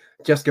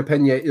Jessica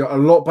Pena, a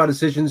lot of bad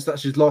decisions that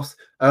she's lost.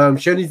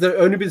 She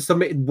only been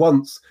submitted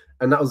once,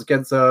 and that was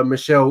against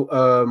Michelle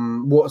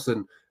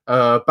Watson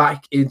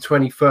back in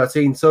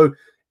 2013. So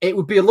it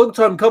would be a long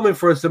time coming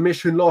for a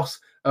submission loss,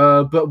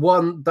 but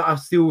one that I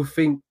still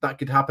think that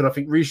could happen. I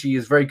think Rishi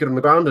is very good on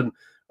the ground, and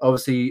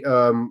obviously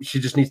she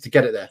just needs to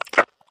get it there.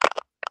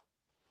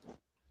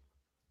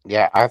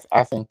 Yeah,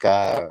 I think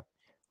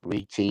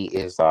Ricci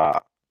is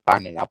on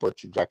an upward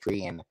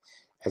trajectory, and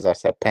as I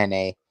said,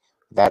 Penne,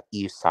 that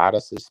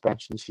USADA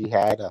suspension she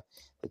had,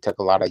 it took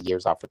a lot of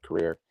years off her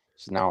career.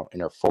 She's now in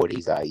her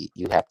 40s.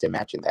 You have to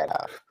imagine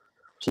that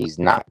she's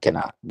not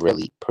gonna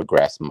really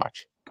progress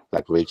much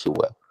like Ricci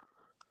will.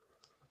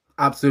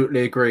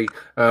 Absolutely agree.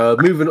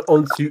 Moving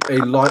on to a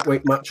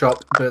lightweight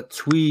matchup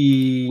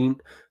between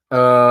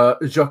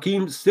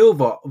Joaquim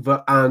Silva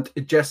and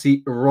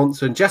Jesse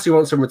Ronson. Jesse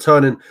Ronson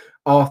returning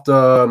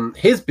after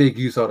his big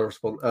USADA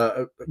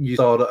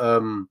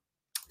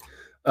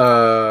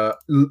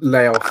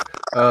layoff.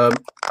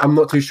 I'm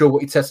not too sure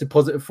what he tested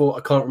positive for.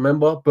 I can't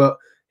remember, but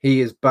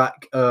he is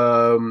back.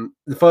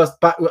 The first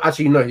back,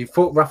 actually, no, he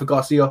fought Rafa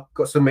Garcia,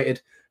 got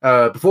submitted.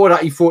 Before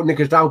that, he fought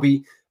Nicolas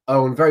Dalby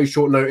on very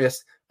short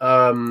notice.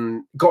 Got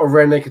a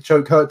rear naked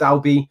choke, hurt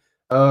Dalby,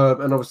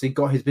 and obviously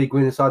got his big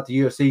win inside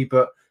the UFC.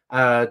 But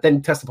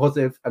then tested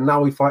positive, and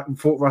now he fought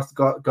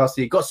Rafa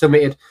Garcia, got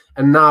submitted,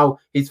 and now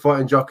he's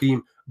fighting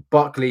Joaquim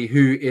Buckley,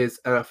 who is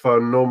a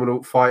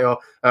phenomenal fighter.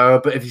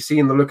 But if you've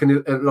seen the look in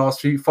the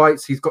last few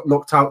fights, he's got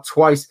knocked out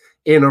twice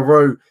in a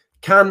row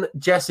Can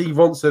Jesse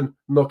Ronson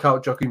knock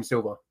out Joaquim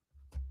Silva?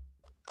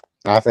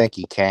 I think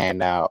he can.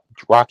 Now,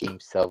 Joaquim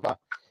Silva,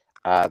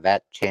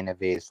 that chin of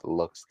his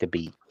looks to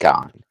be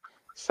gone.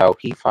 So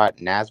he fought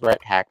Nasrat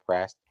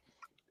Hackprest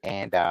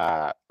and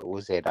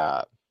was it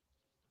I'm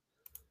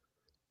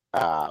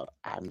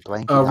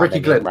blanking on the Ricky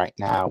name Glenn. right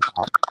now.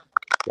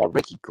 Yeah,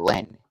 Ricky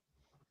Glenn.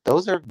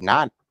 Those are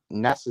not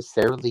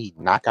necessarily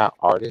knockout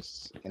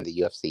artists in the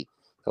UFC.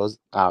 Those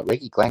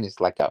Ricky Glenn is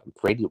like a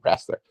gritty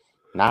wrestler,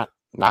 not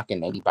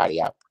knocking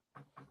anybody out.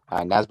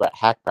 Nasrat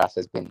Hackpress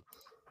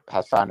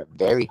has found it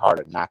very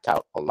hard to knock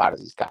out a lot of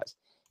these guys,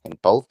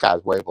 and both guys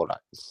were able to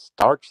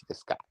starch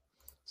this guy.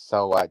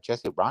 So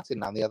Jesse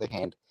Bronson, on the other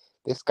hand,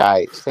 this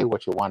guy, say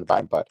what you want about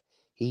him, but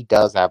he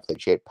does have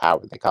legit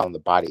power. They call him the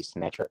body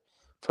snatcher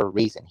for a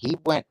reason. He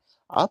went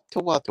up to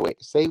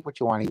welterweight. Say what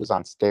you want, he was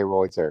on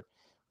steroids or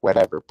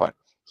whatever, but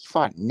he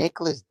fought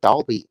Nicholas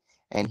Dalby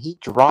and he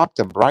dropped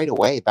him right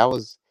away. That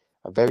was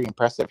a very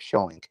impressive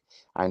showing.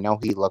 I know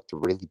he looked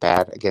really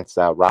bad against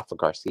Rafa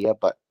Garcia,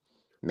 but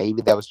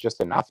maybe that was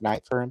just enough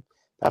night for him.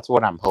 That's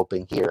what I'm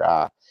hoping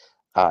here.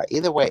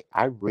 Either way,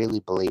 I really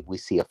believe we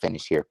see a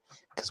finish here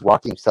because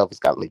Joaquim Silva's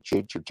got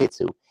legit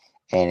jiu-jitsu,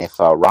 and if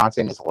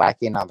Ronson is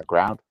lacking on the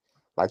ground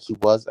like he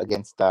was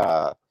against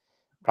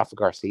Rafa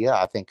Garcia,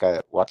 I think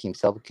Joaquim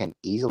Silva can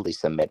easily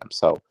submit him.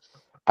 So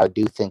I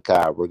do think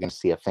we're going to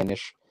see a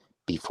finish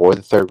before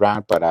the third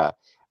round, but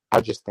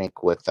I just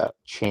think with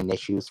chin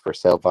issues for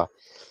Silva,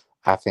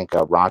 I think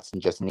Ronson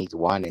just needs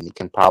one, and he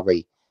can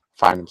probably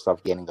find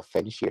himself getting a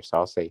finish here. So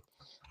I'll say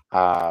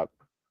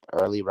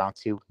early round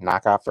 2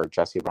 knockout for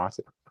Jesse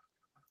Ronson.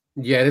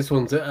 Yeah, this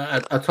one's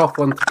a tough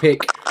one to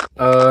pick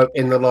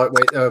in the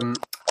lightweight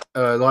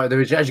light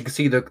division. As you can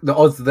see, the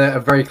odds there are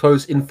very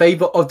close in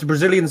favor of the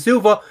Brazilian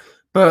Silva.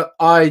 But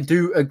I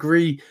do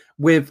agree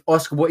with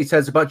Oscar what he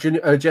says about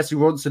Jesse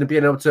Ronson and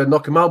being able to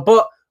knock him out.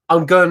 But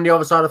I'm going on the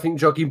other side. I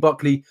think Joaquin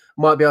Buckley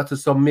might be able to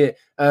submit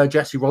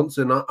Jesse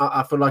Ronson.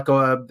 I feel like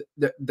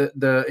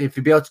if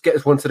he'd be able to get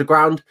this one to the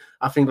ground,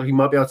 I think that he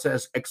might be able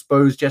to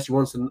expose Jesse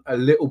Ronson a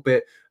little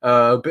bit.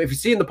 But if you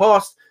see in the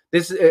past,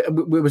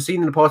 we were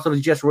seeing in the past,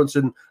 obviously Jesse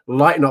Ronson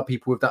lighting up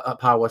people with that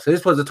power. So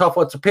this was a tough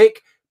one to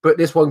pick, but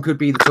this one could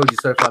be the Told You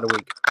So fight of the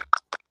week.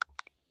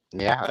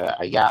 Yeah,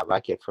 I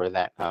like it for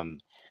that.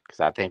 Because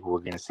I think we're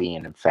going to see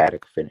an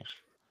emphatic finish.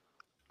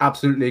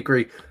 Absolutely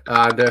agree.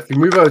 And if we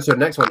move over to the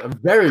next one, a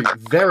very,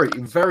 very,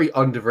 very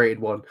underrated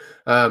one.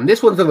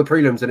 This one's on the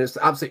prelims, and it's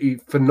absolutely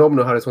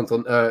phenomenal how this one's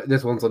on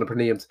the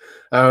prelims.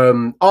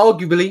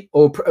 Arguably,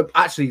 or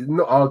actually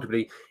not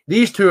arguably,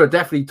 these two are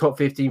definitely top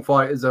 15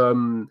 fighters.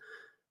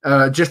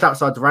 Just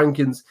outside the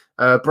rankings.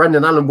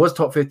 Brendan Allen was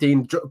top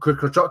 15.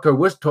 Kojotko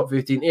was top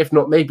 15, if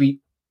not maybe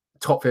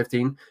top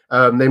 15.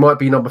 They might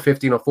be number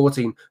 15 or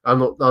 14. I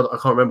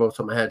can't remember off the top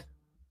of my head.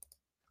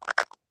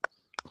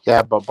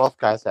 Yeah, but both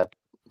guys have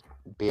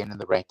been in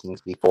the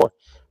rankings before,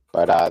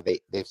 but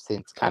they've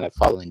since kind of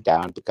fallen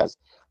down because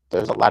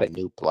there's a lot of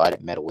new blood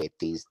at middleweight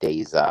these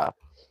days.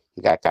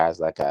 You got guys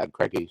like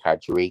Gregory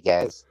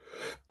Rodriguez,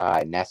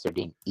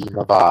 Nasruddin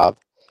Imavov,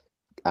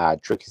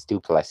 Dricus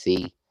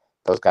Duplessis.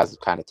 Those guys have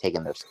kind of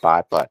taken their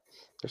spot, but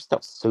they're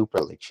still super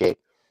legit.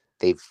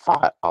 They've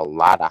fought a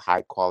lot of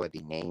high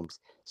quality names,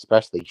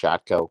 especially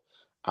Jotko.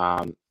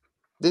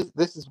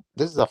 This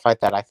is a fight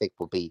that I think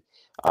will be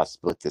a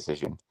split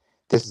decision.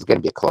 This is going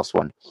to be a close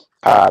one.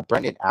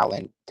 Brendan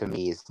Allen, to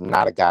me, is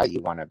not a guy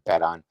you want to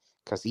bet on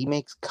because he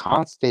makes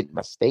constant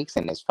mistakes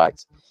in his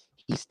fights.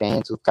 He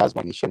stands with guys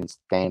when he shouldn't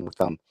stand with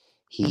them.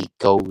 He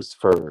goes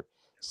for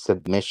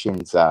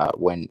submissions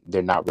when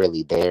they're not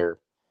really there.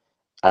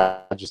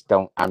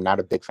 I'm not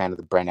a big fan of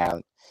the Brendan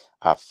Allen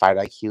fight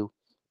IQ.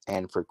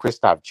 And for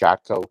Christoph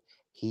Jotko,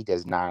 he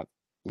does not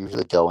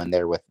usually go in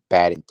there with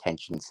bad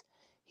intentions.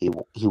 He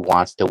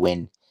wants to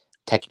win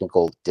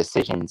technical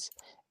decisions,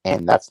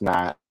 and that's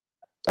not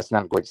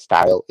a great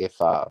style if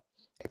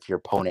your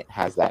opponent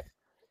has that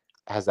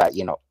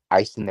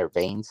ice in their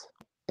veins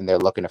and they're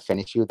looking to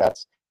finish you.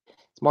 It's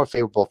more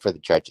favorable for the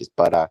judges.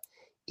 But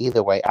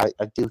either way,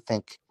 I do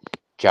think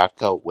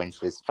Jotko wins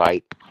this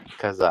fight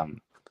because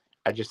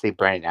I just see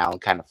Brandon Allen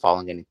kind of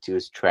falling into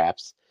his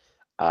traps.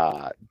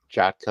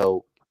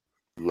 Jotko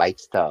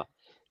likes to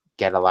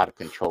get a lot of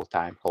control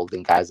time,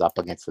 holding guys up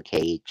against the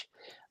cage.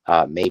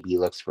 Maybe he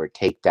looks for a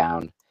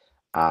takedown.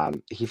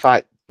 He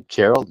fought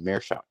Gerald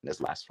Meerschaert in his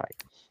last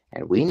fight.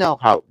 And we know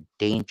how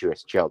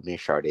dangerous Gerald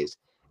Meerschaert is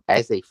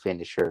as a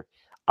finisher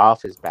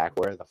off his back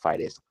where the fight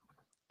is.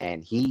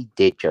 And he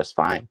did just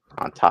fine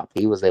on top.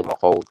 He was able to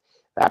hold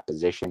that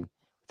position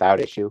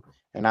without issue.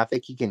 And I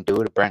think he can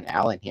do it to Brent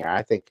Allen here.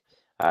 I think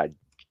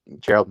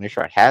Gerald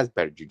Meerschaert has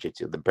better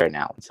jiu-jitsu than Brent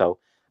Allen. So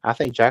I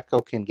think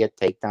Jotko can get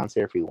takedowns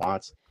here if he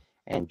wants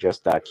and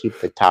just keep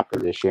the top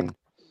position.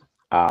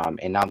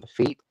 And on the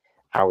feet,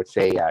 I would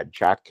say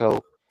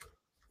Jotko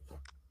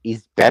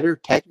is better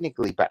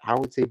technically, but I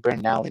would say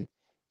Brendan Allen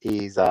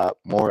is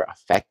more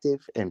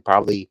effective and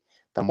probably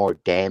the more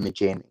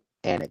damaging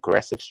and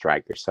aggressive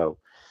striker. So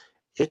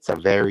it's a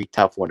very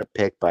tough one to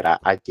pick, but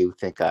I do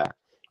think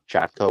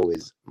Jotko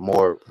is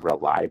more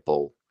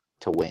reliable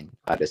to win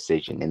a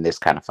decision in this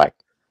kind of fight.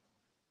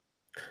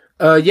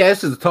 Yeah,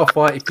 this is a tough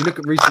fight. If you look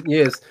at recent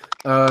years,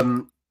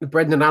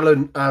 Brendan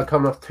Allen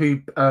coming off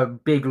two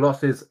big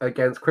losses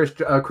against Chris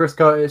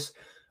Curtis,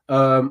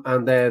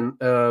 and then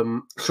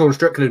Sean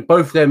Strickland,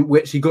 both of them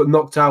which he got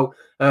knocked out.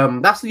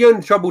 That's the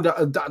only trouble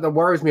that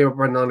worries me about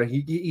Brendan Allen.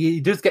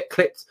 He does get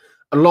clipped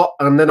a lot,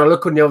 and then I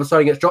look on the other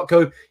side against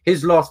Jotko.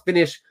 His last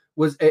finish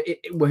was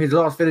his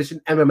last finish in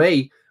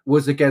MMA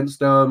was against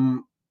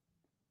due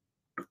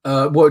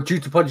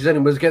to punches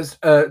ending was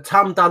against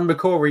Tam Dan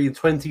McCory in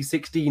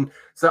 2016.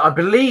 So I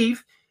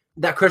believe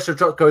that Christian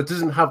Jotko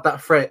doesn't have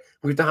that threat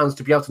with the hands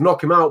to be able to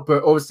knock him out,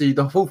 but obviously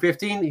the full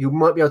 15, he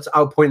might be able to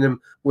outpoint him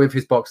with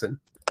his boxing.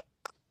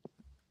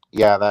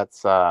 Yeah,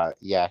 that's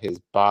his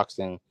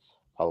boxing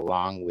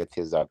along with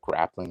his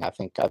grappling. I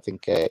think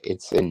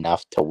it's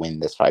enough to win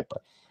this fight.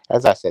 But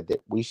as I said,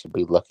 that we should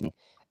be looking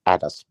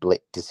at a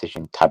split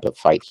decision type of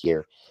fight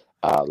here.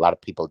 A lot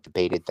of people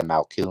debated the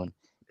Malkoon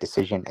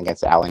decision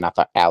against Allen. I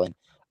thought Allen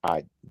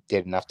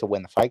did enough to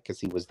win the fight because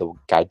he was the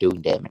guy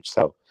doing damage.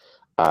 So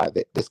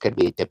this could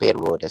be a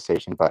debatable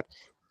decision, but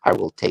I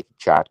will take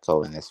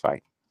Jotko in this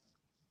fight.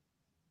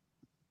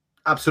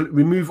 Absolutely.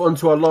 We move on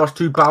to our last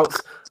two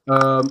bouts.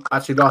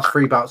 Actually, last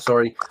three bouts,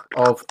 sorry,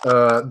 of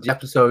the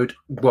episode.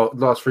 Well,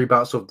 last three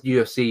bouts of the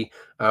UFC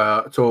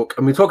talk.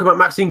 And we're talking about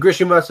Maxime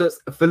Grishin versus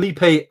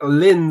Felipe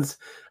Lins.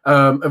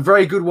 A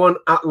very good one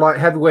at light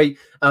heavyweight.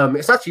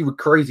 It's actually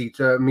crazy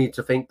to me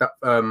to think that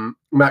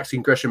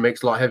Maxime Grishin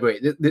makes light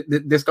heavyweight.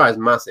 This guy is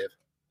massive.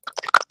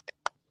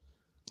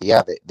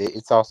 Yeah,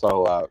 it's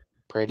also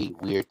pretty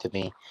weird to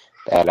me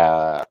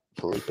that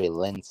Felipe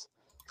Lins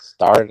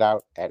started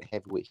out at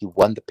heavyweight. He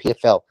won the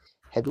PFL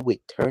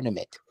heavyweight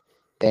tournament.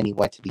 Then he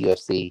went to the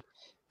UFC,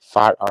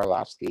 fought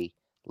Arlovsky,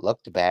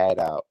 looked bad,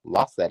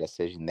 lost that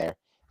decision there.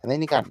 And then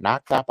he got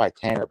knocked out by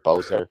Tanner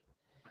Boser.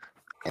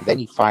 And then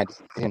he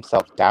finds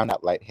himself down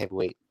at light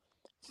heavyweight,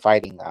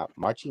 fighting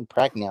Marcin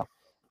Prachnio.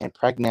 And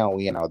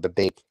Prachnio, the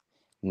big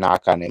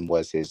knock on him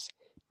was his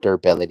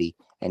durability,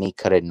 and he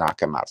couldn't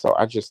knock him out. So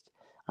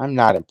I'm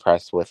not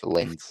impressed with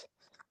Lins.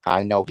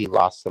 I know he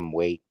lost some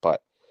weight,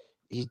 but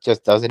he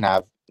just doesn't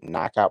have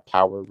knockout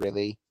power,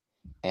 really.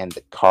 And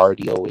the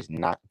cardio is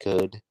not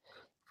good.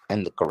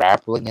 And the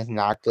grappling is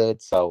not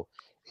good. So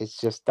it's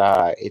just,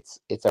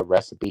 it's a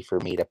recipe for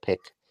me to pick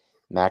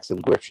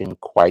Maxime Grishin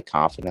quite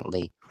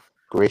confidently.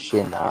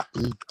 Grishin,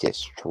 he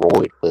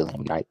destroyed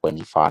William Knight when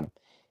he fought him.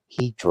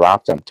 He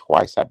dropped him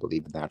twice, I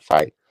believe, in that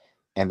fight.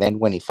 And then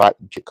when he fought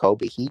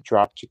Jacoby, he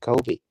dropped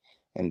Jacoby.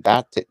 And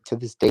that, to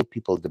this day,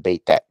 people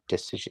debate that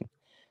decision.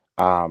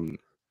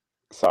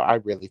 So I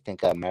really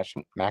think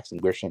Maxime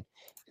Grishin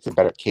is a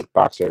better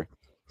kickboxer.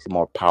 He's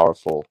more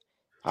powerful.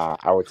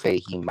 I would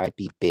say he might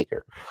be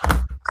bigger.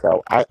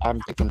 So I'm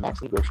picking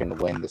Maxime Grishin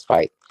to win this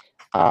fight.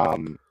 I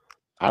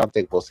don't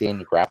think we'll see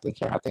any grappling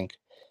here. I think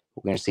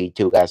we're going to see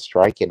two guys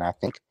strike, and I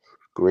think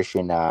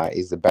Grishin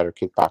is the better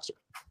kickboxer.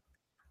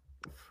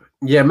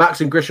 Yeah,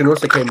 Maxime Grishin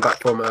also came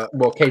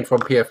from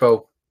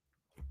PFL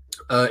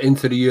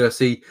into the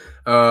UFC.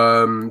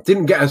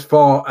 Didn't get as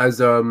far as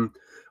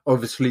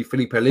obviously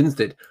Felipe Lins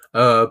did.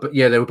 But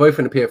yeah, they were both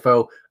in the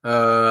PFL.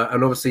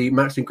 And obviously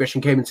Maxime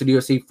Grishin came into the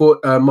UFC, fought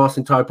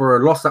Marcin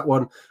Tybura, lost that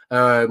one,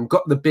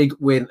 got the big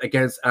win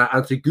against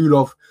Anthony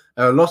Gulov,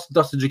 lost to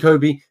Dustin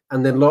Jacoby,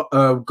 and then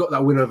got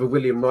that win over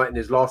William Knight in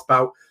his last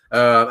bout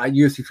at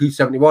UFC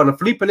 271. And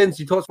Felipe Lins,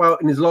 he talks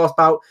about in his last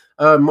bout,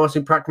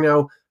 Marcin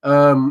Prachnio,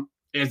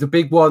 is a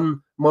big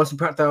one. Marcin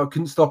Prachnio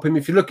couldn't stop him.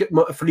 If you look at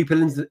Felipe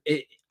Lins,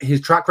 his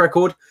track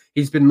record,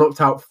 he's been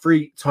knocked out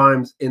 3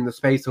 times in the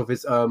space of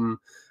his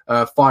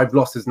 5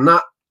 losses, and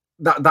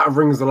that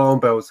rings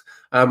alarm bells.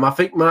 I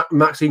think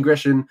Maxime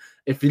Grishin,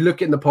 if you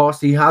look in the past,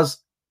 he has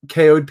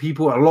KO'd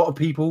a lot of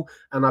people,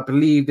 and I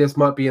believe this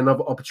might be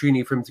another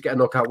opportunity for him to get a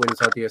knockout win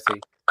inside the UFC.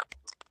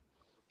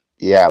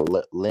 Yeah,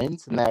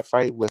 Lins in that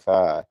fight with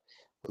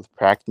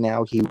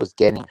Prachnio, he was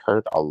getting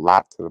hurt a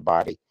lot to the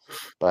body,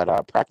 but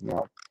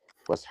Prachnio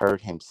was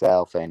hurt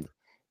himself, and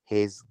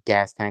his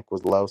gas tank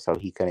was low, so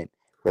he couldn't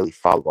really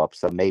follow up.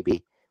 So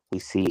maybe we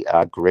see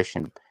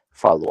Grishin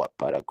follow up.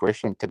 But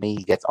Grishin, to me,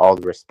 he gets all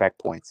the respect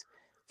points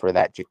for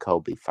that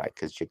Jacoby fight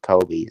because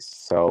Jacoby is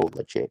so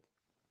legit.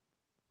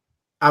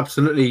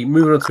 Absolutely.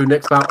 Moving on to the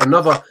next bout,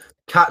 another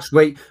catch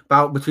weight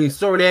bout between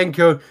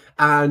Stoliarenko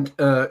and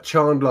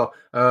Chandler.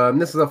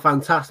 This is a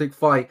fantastic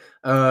fight.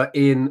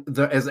 It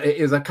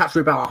is a catch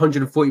weight bout,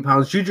 140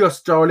 pounds. Juju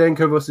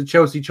Stoliarenko versus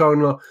Chelsea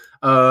Chandler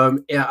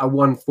at a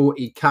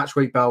 140 catch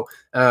weight bout.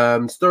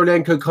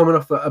 Stoliarenko coming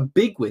off a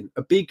big win,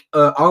 a big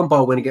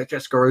armbar win against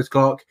Jessica Rose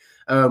Clark.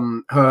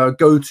 Her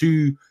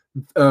go-to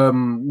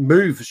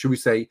move, should we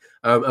say,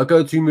 a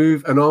go-to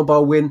move, an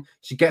armbar win.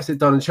 She gets it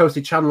done. And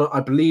Chelsea Chandler, I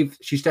believe,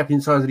 she stepped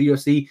inside the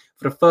UFC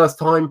for the first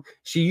time.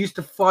 She used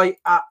to fight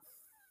at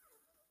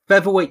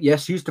featherweight.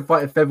 Yes, she used to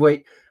fight at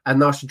featherweight, and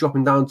now she's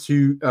dropping down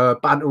to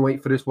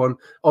bantamweight for this one,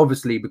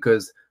 obviously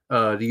because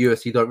The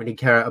UFC don't really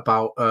care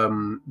about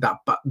that,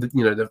 but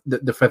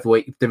the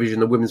featherweight division,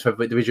 the women's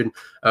featherweight division.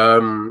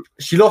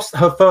 She lost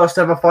her first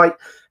ever fight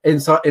in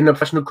a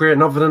professional career,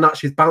 and other than that,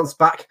 she's bounced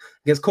back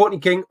against Courtney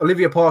King,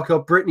 Olivia Parker,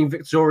 Brittany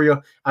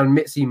Victoria, and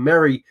Mitzi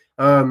Mary.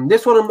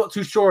 This one I'm not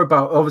too sure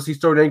about. Obviously,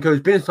 Stoliarenko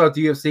has been inside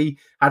the UFC,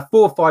 had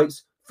 4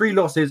 fights, 3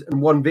 losses,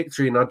 and 1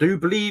 victory, and I do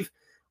believe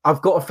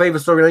I've got to favour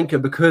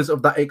Stoliarenko because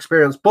of that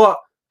experience. But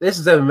this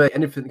is MMA;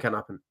 anything can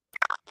happen.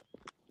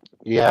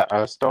 Yeah,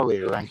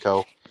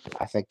 Stoliarenko,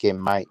 I think it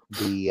might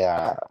be.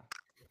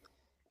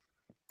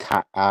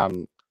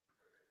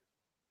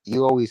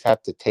 You always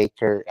have to take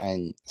her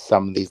in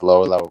some of these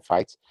lower level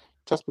fights,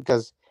 just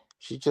because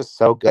she's just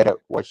so good at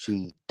what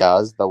she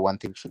does. The one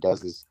thing she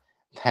does is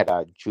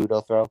that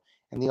judo throw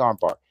and the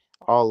armbar,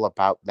 all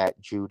about that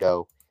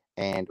judo,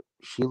 and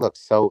she looks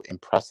so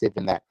impressive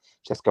in that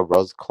Jessica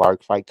Rose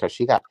Clark fight because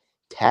she got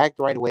tagged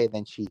right away.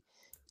 Then she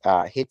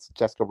hits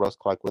Jessica Rose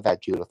Clark with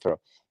that judo throw,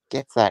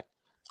 gets that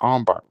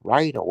armbar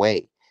right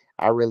away.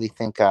 I really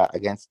think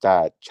against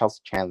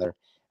Chelsea Chandler,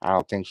 I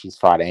don't think she's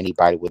fought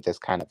anybody with this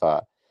kind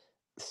of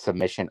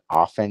submission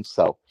offense.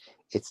 So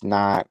it's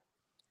not.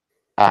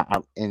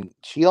 And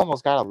she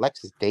almost got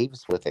Alexis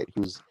Davis with it,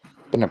 who's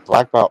been a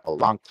black belt a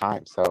long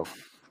time. So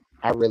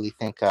I really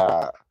think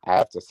I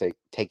have to say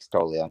take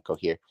Stoliarenko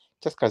here,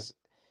 just because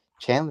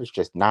Chandler's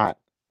just not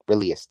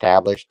really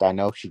established. I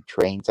know she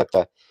trains at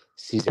the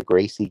Cesar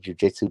Gracie Jiu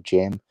Jitsu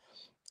gym,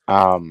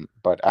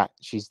 but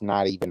she's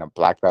not even a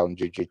black belt in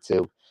Jiu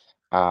Jitsu.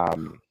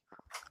 And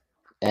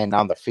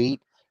on the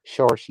feet,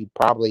 sure, she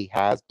probably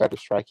has better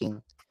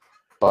striking,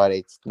 but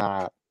it's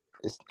not.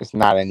 It's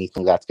not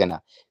anything that's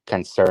gonna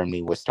concern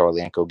me with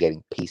Stoliarenko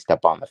getting pieced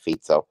up on the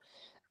feet. So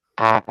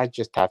I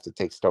just have to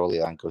take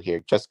Stoliarenko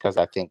here, just because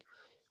I think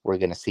we're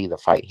gonna see the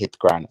fight hit the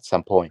ground at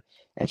some point,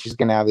 and she's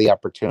gonna have the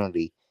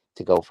opportunity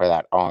to go for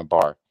that arm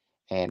bar,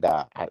 and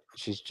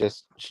she's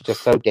just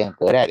so damn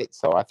good at it.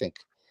 So I think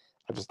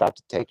I just have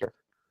to take her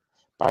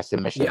by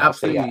submission. Yeah, I'll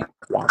say absolutely.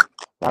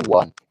 round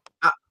 1.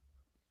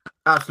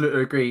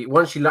 Absolutely agree.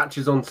 Once she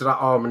latches onto that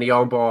arm and the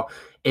armbar,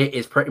 it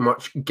is pretty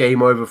much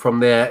game over from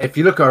there. If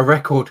you look at her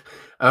record,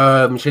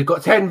 she's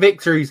got 10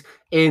 victories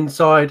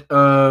inside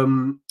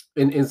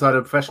inside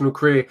a professional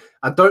career.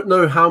 I don't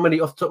know how many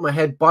off the top of my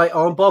head by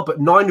armbar, but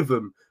 9 of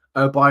them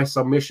by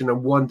submission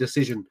and 1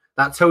 decision.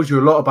 That tells you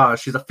a lot about her.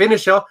 She's a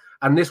finisher,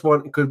 and this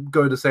one could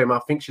go the same. I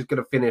think she's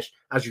going to finish,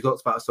 as you talked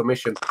about, a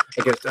submission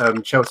against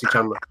Chelsea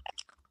Chandler.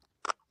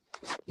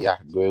 Yeah,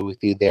 agree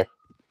with you there.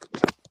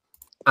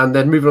 And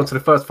then moving on to the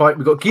first fight,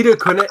 we've got Guido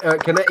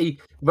Canetti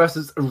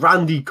versus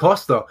Randy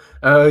Costa.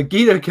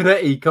 Guido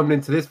Canetti coming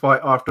into this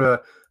fight after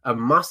a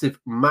massive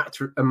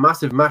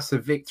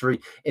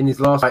victory in his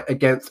last fight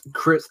against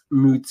Chris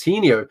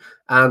Moutinho.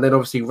 And then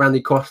obviously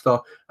Randy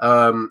Costa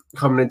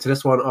coming into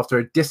this one after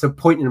a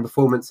disappointing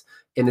performance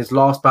in his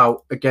last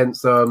bout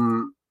against, off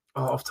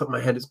the top of my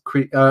head, it's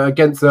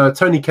against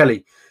Tony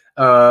Kelly.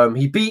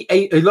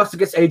 He lost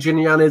against Adrian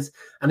Yanez,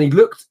 and he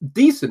looked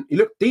decent. He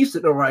looked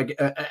decent, all right,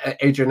 at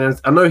Adrian Yanez.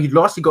 I know he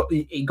got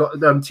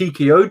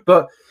TKO'd,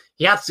 but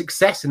he had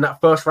success in that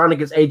first round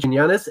against Adrian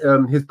Yanez.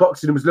 His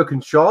boxing was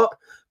looking sharp,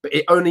 but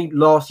it only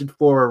lasted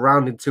for a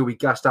round until he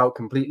gassed out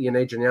completely, and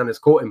Adrian Yanez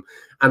caught him.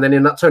 And then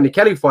in that Tony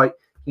Kelly fight,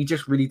 he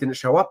just really didn't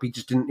show up. He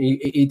just didn't.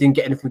 He didn't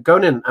get anything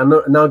going in. And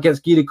now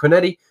against Guido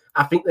Canetti,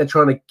 I think they're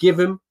trying to give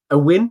him a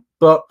win,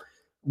 but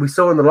we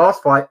saw in the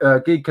last fight,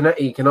 Guido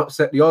Canetti can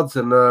upset the odds,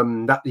 and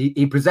that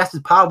he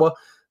possesses power,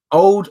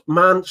 old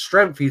man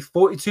strength. He's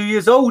 42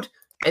 years old.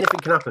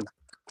 Anything can happen.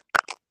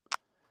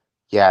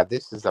 Yeah,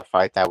 this is a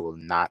fight that will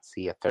not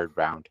see a third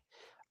round.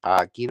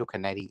 Guido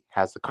Canetti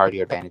has the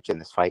cardio advantage in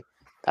this fight.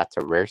 That's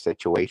a rare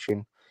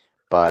situation,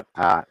 but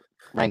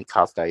Randy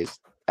Costa is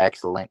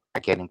excellent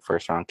at getting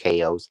first round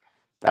KOs.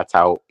 That's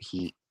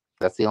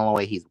the only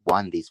way he's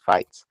won these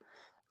fights.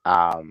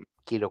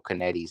 Guido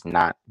Canetti's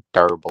not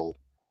durable.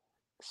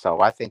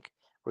 So I think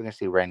we're going to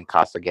see Randy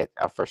Costa get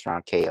a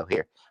first-round KO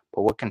here.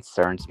 But what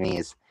concerns me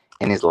is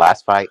in his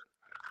last fight,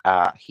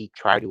 he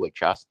tried to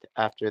adjust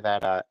after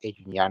that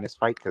Adrian Yanez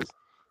fight because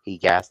he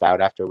gassed out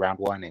after round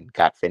 1 and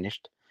got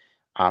finished.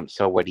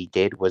 So what he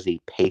did was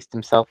he paced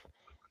himself.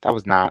 That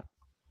was not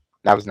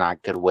a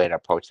good way to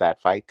approach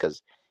that fight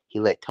because he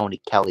let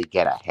Tony Kelly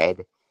get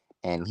ahead,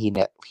 and he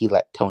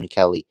let Tony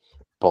Kelly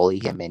bully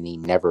him, and he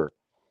never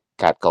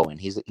got going.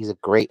 He's a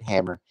great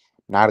hammer,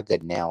 not a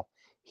good nail.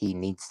 He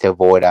needs to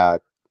avoid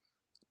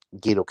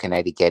Guido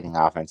Canetti getting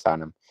offense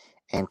on him.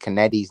 And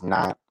Canetti's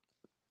not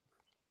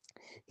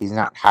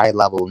high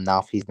level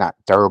enough. He's not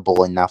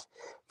durable enough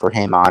for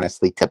him,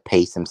 honestly, to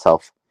pace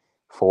himself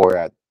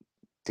for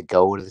to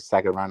go to the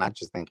second round. I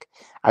just think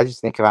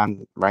if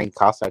I'm Randy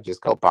Costa, I'd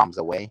just go bombs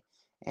away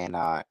and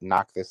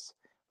knock this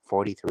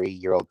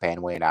 43-year-old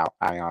bandweight out.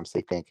 I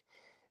honestly think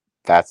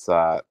that's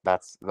the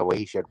way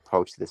he should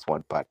approach this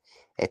one. But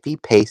if he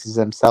paces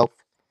himself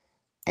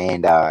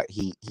and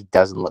he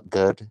doesn't look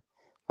good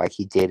like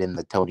he did in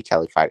the Tony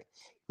Kelly fight,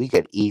 we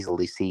could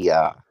easily see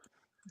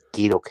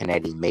Guido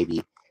Canetti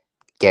maybe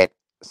get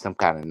some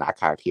kind of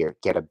knockout here,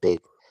 get a big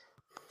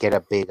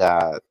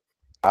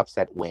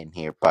upset win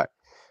here, but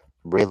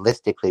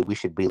realistically, we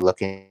should be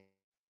looking at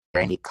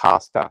Randy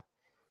Costa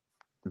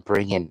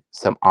bringing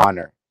some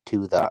honor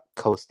to the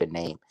Costa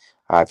name.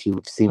 If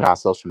you've seen on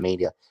social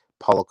media,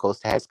 Paulo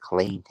Costa has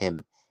claimed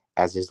him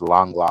as his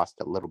long lost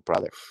little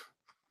brother.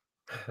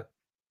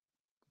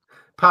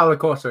 Paulo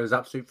Costa is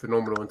absolutely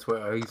phenomenal on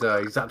Twitter.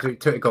 He's absolute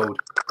Twitter gold.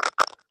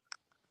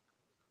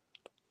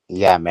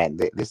 Yeah, man,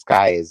 this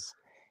guy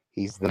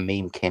he's the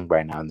meme king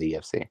right now in the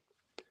UFC.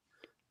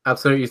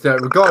 Absolutely. So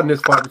regarding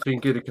this fight between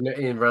Guida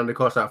Canetti and Randy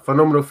Costa,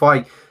 phenomenal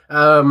fight.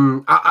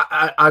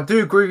 I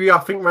do agree with you. I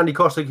think Randy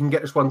Costa can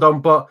get this one done,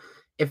 but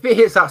if it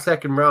hits that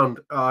second round,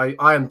 I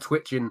am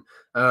twitching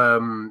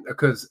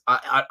because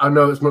I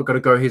know it's not going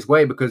to go his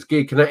way because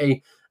Guida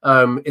Canetti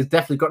has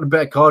definitely got the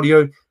better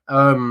cardio.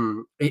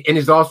 In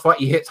his last fight,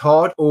 he hits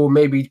hard, or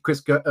maybe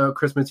Chris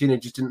Martina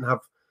just didn't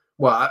have.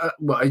 Well,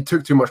 he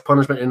took too much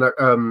punishment in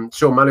that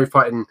Sean Mallory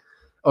fight, and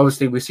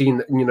obviously we've seen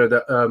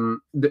the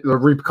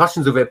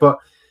repercussions of it, but.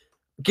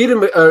 Guida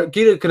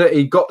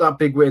Canetti got that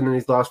big win in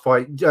his last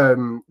fight.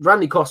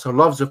 Randy Costa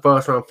loves the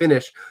first round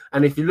finish,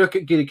 and if you look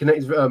at Guida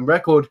Canetti's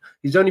record,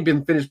 he's only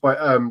been finished by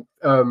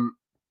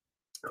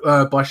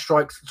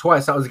strikes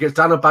twice. That was against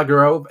Dana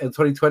Baggerel in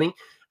 2020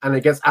 and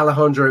against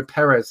Alejandro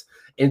Perez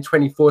in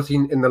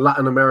 2014 in the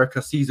Latin America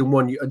Season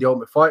 1 The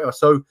Ultimate Fighter.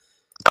 So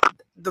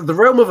the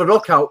realm of a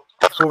knockout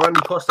for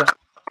Randy Costa,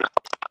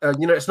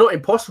 it's not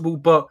impossible,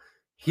 but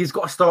he's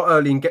got to start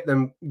early and get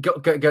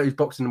his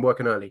boxing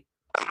working early.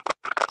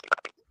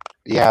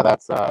 Yeah,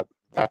 that's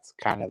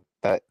kind of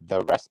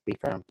the recipe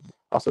for him.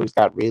 Also, he's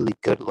got really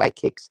good leg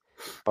kicks,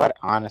 but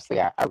honestly,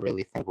 I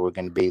really think we're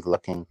going to be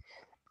looking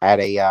at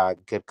a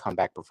good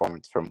comeback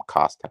performance from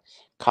Costa.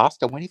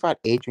 Costa, when he fought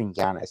Adrian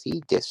Yanez,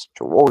 he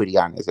destroyed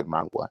Yanez in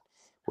round 1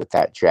 with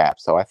that jab.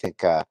 So I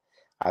think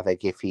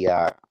if he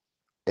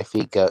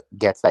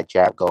gets that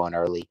jab going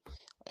early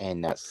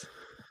and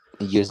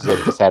uses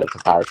it to set up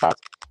the power shots,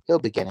 he'll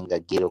be getting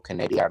the Guido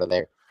Canetti out of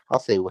there. I'll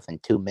say within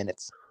 2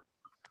 minutes.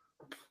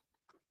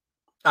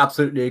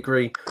 Absolutely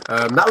agree.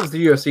 That was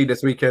the UFC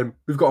this weekend.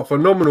 We've got a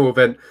phenomenal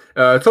event.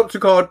 Top 2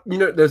 card,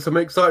 there's some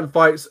exciting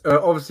fights.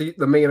 Obviously,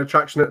 the main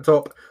attraction at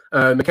top,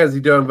 Mackenzie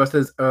Dern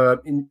versus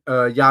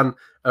Jan.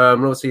 And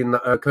obviously, in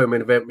that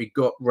co-main event, we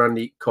got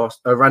Randy Brown,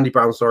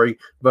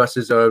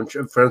 versus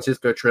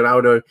Francisco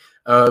Trinaldo.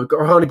 We've got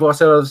Rahani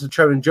Barcelos versus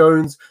Trevin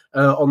Jones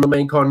on the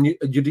main card.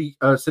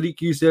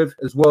 Sadiq Youssef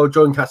as well,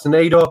 John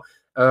Castaneda.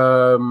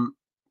 Also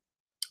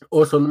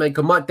on the main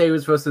card, Mike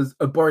Davis versus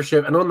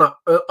Borishev. And on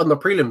the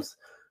prelims,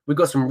 we've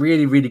got some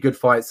really, really good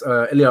fights.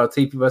 Ilya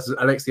Latifi versus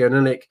Alexei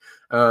Oleinik.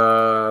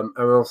 And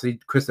obviously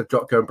Christoph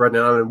Jotko and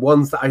Brendan Allen.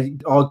 Ones that I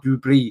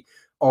arguably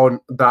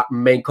on that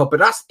main card. But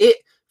that's it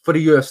for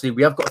the UFC.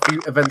 We have got a few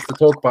events to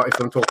talk about if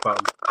you want to talk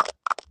about them.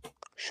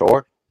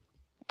 Sure.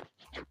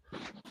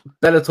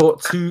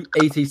 Bellator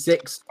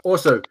 286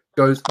 also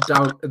goes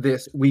down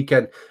this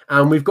weekend,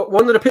 and we've got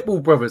one of the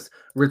Pitbull brothers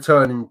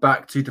returning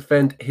back to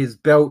defend his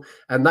belt,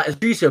 and that is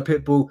Mauricio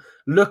Pitbull,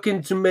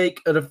 looking to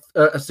make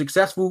a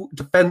successful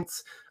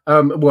defense,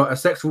 a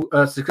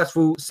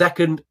successful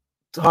second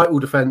title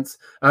defense,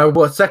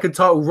 second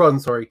title run,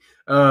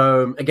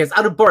 against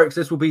Adam Borics.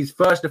 This will be his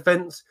first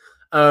defense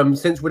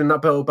since winning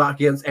that belt back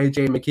against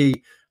AJ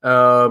McKee.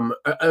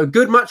 A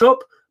good matchup,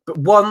 but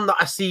one that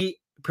I see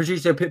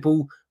Mauricio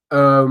Pitbull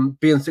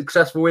being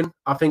successful in.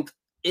 I think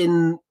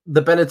in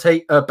the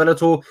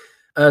Bellator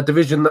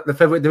division, the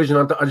featherweight division,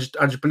 I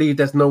just believe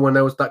there's no one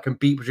else that can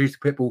beat Mauricio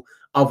Pitbull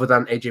other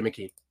than AJ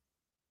McKee.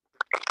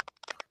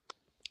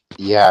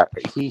 Yeah,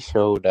 he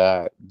showed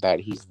that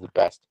he's the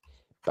best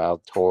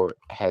Bellator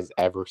has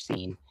ever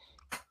seen.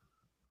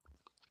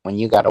 When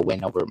you got to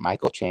win over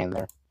Michael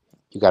Chandler,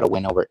 you got to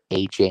win over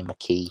AJ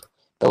McKee.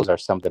 Those are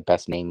some of the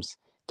best names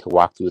to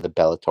walk through the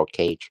Bellator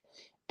cage.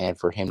 And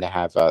for him to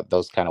have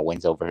those kind of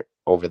wins over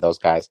those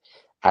guys,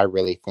 I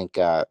really think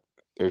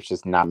there's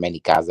just not many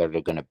guys that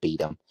are going to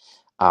beat him.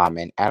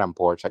 And Adam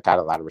Borics, I got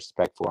a lot of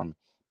respect for him.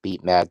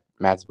 Beat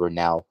Mads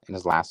Burnell in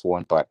his last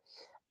one, but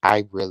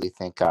I really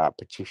think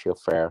Patricio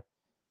Freire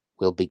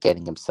will be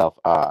getting himself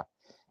a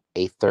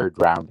third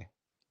round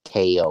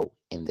KO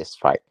in this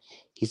fight.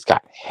 He's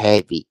got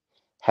heavy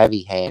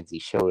hands. He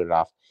showed it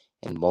off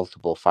in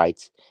multiple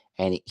fights,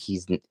 and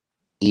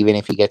even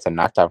if he gets a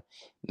knockdown,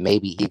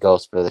 maybe he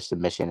goes for the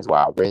submission as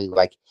well. I really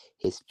like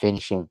his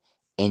finishing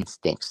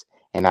instincts,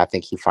 and I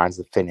think he finds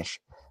the finish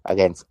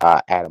against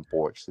Adam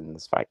Borics in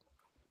this fight.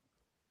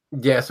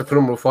 Yeah, it's a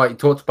phenomenal fight. He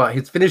talked about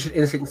his finishing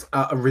instincts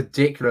are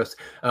ridiculous.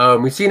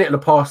 We've seen it in the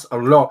past a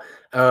lot.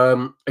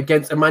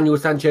 Against Emmanuel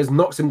Sanchez,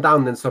 knocks him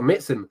down, then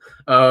submits him.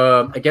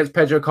 Against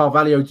Pedro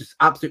Carvalho, just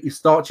absolutely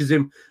starches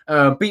him.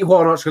 Beat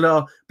Juan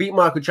Archuleta, beat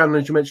Michael Chandler,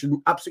 as you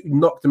mentioned, absolutely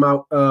knocked him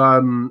out.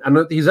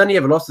 And he's only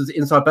ever lost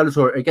inside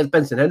Bellator against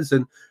Benson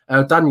Henderson,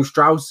 Daniel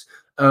Strauss,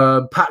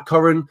 Pat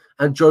Curran,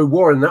 and Joe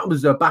Warren. That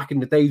was back in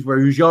the days where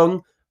he was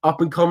young, up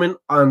and coming,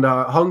 and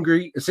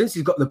hungry. Since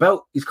he's got the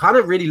belt, he's kind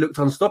of really looked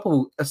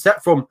unstoppable,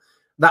 except from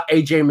that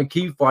AJ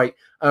McKee fight,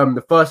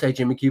 the first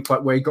AJ McKee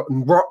fight where he got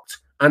rocked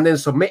and then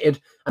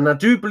submitted. And I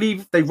do believe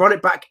if they run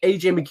it back,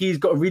 AJ McKee's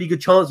got a really good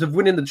chance of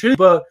winning the trilogy,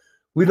 but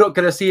we're not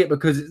going to see it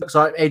because it looks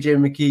like AJ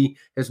McKee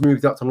has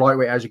moved up to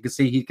lightweight. As you can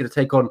see, he's going to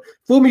take on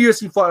former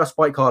UFC fighter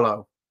Spike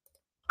Carlisle.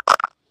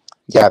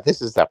 Yeah,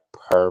 this is a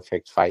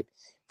perfect fight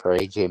for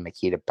AJ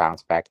McKee to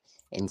bounce back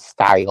in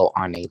style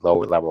on a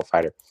lower level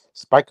fighter.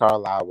 Spike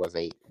Carlisle was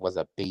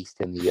a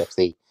beast in the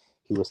UFC.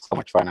 He was so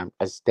much fun.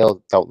 I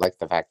still don't like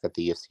the fact that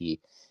the UFC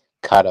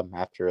cut him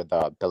after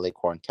the Billy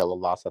Quarantillo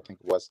loss, I think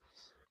it was,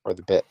 or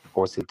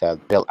was it the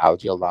Bill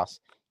Algeo loss?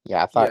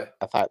 Yeah, I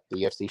thought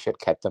the UFC should have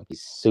kept him.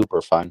 He's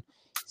super fun.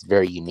 He's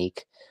very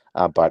unique.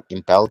 But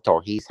in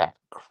Bellator, he's had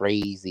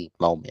crazy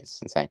moments.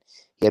 Insane.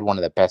 He had one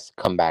of the best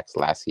comebacks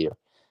last year.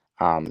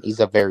 He's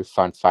a very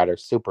fun fighter,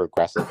 super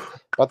aggressive,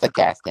 but the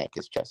gas tank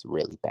is just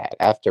really bad.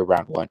 After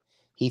round one,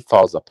 he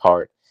falls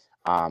apart.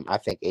 I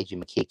think AJ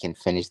McKee can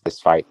finish this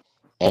fight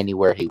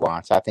anywhere he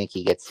wants. I think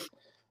he gets,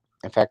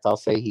 in fact, I'll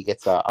say he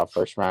gets a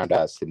first round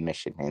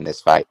submission in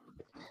this fight.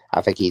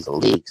 I think he's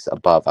leagues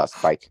above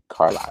Spike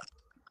Carlisle.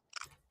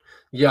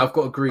 Yeah, I've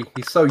got to agree.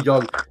 He's so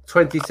young,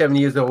 27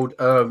 years old.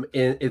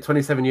 In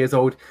 27 years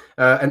old,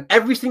 and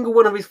every single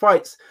one of his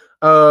fights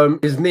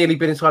has nearly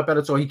been inside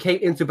Bellator. He came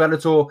into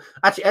Bellator.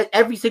 Actually,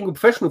 every single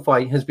professional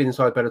fight has been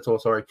inside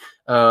Bellator. Sorry,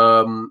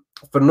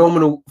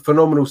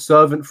 phenomenal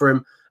servant for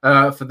him,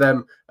 for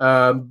them,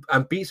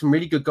 and beat some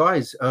really good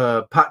guys.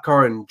 Pat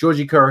Curran,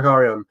 Georgie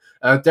Karakarian,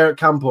 Derek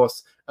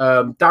Campos,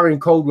 Darren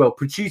Caldwell,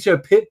 Patricio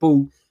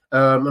Pitbull,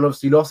 and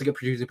obviously lost against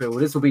Patricio Pitbull.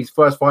 This will be his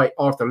first fight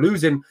after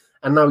losing.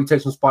 And now he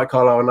takes on Spike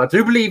Carlisle. And I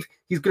do believe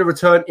he's going to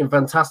return in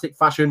fantastic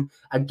fashion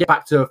and get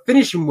back to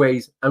finishing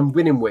ways and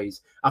winning ways.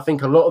 I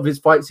think a lot of his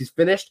fights he's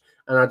finished,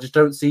 and I just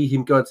don't see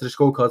him going to the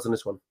scorecards on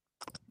this one.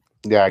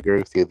 Yeah, I agree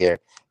with you there.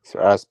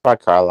 So,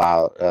 Spike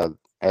Carlisle,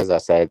 as I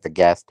said, the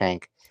gas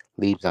tank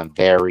leaves him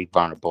very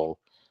vulnerable.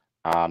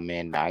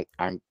 And I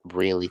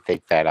really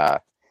think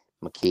that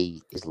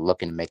McKee is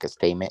looking to make a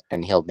statement,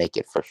 and he'll make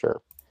it for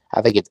sure.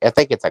 I think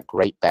it's a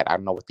great bet. I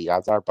don't know what the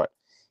odds are, but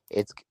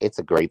it's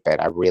a great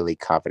bet. I'm really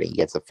confident he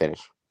gets a finish.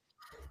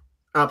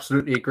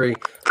 Absolutely agree.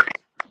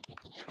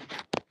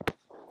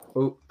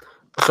 Oh,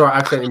 sorry, I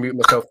accidentally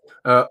muted myself.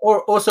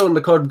 Also on the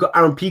card, we've got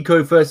Aaron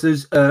Pico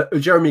versus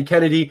Jeremy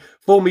Kennedy,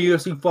 former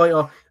UFC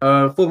fighter,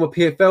 former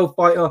PFL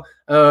fighter.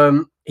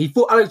 He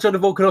fought Alexander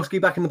Volkanovski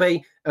back in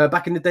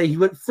the day. He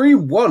went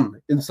 3-1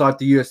 inside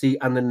the UFC,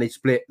 and then they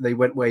split. They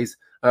went ways.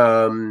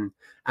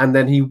 And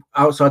then he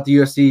outside the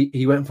UFC,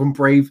 he went from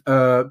Brave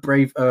Federation.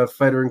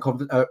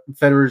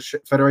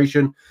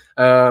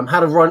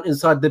 Had a run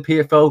inside the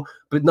PFL,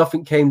 but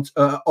nothing came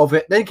of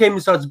it. Then he came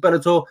inside to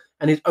Bellator,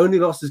 and his only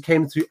losses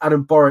came to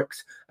Adam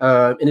Borix.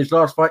 In his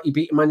last fight, he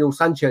beat Emmanuel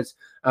Sanchez.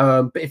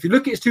 But if you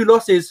look at his two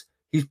losses,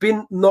 he's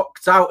been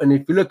knocked out. And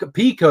if you look at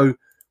Pico,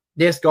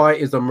 this guy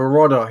is a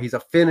marauder. He's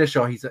a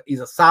finisher. He's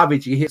a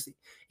savage. He hits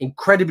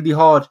incredibly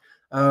hard.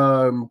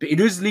 But he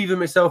does leave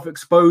himself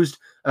exposed.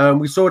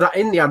 We saw that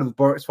in the Adam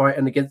Borix fight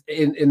and against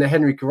in the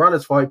Henry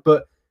Corrales fight.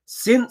 But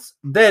since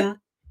then,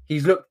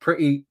 he's looked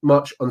pretty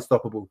much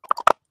unstoppable.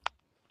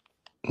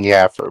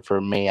 Yeah,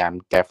 for me,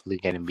 I'm definitely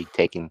going to be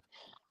taking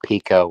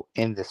Pico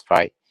in this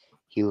fight.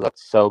 He looked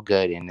so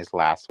good in his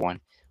last one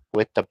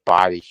with the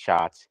body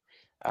shots,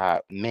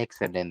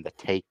 mixing in the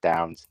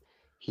takedowns.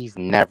 He's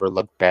never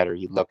looked better.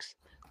 He looks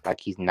like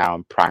he's now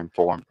in prime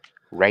form,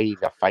 ready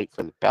to fight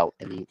for the belt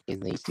in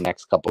these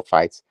next couple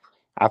fights.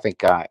 I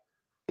think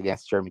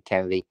against Jeremy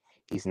Kennedy,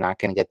 he's not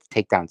going to get the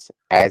takedowns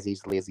as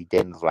easily as he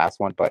did in his last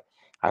one, but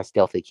I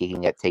still think he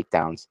can get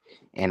takedowns.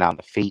 And on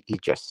the feet, he's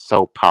just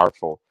so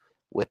powerful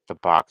with the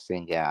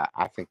boxing.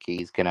 I think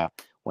he's going to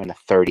win a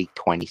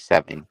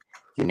 30-27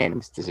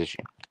 unanimous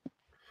decision.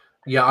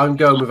 Yeah, I'm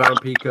going with Aaron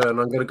Pico, and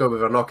I'm going to go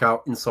with a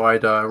knockout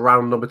inside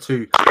round number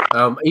 2.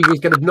 Either he's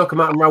going to knock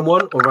him out in round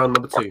 1 or round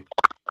number 2.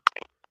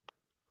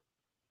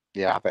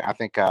 Yeah, I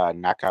think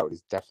knockout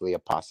is definitely a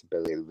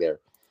possibility there.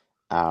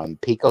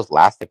 Pico's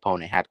last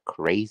opponent had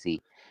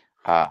crazy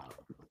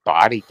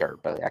body dirt,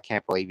 but I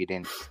can't believe he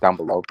didn't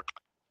stumble over.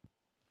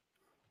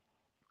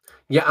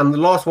 Yeah, and the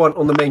last one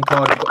on the main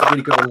card, we've got a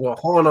really good one as well.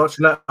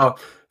 Harnach,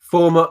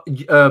 former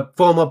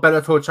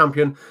Bellator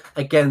champion,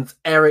 against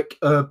Eric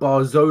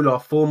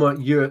Barzola, former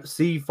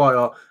UFC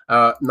fighter,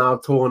 now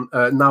turned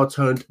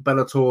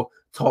Bellator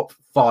top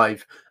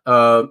 5.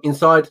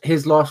 Inside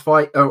his last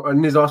fight,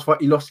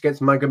 he lost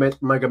against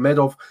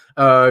Magomedov.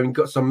 He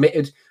got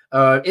submitted.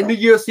 In the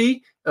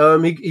UFC,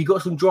 he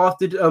got some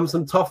drafted,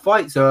 some tough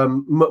fights.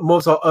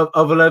 Movsar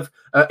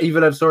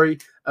Evelev, sorry.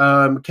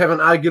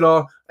 Kevin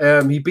Aguilar.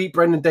 He beat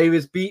Brendan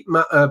Davis, beat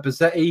Matt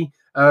Bazzetti,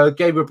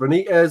 Gabriel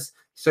Benitez.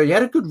 So he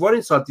had a good run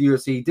inside the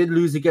UFC. He did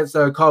lose against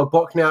Kyle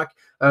Bochniak.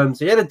 So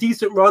he had a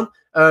decent run.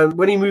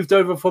 When he moved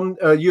over from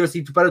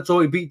UFC to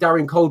Bellator, he beat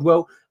Darren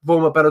Caldwell,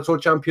 former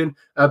Bellator champion,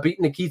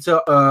 beat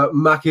Nikita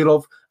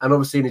Makilov, and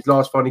obviously in his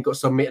last fight, he got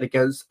submitted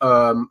against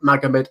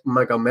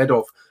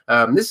Magomedov.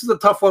 This is a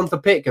tough one to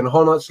pick, and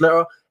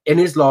Harnach in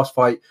his last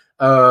fight,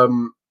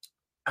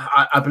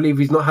 I believe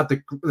he's not had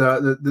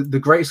the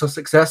greatest of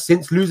success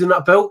since losing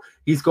that belt.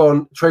 He's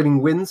gone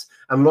trading wins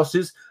and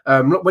losses.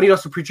 When he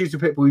lost to Producer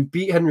Pitbull, he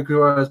beat Henry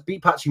Corrales,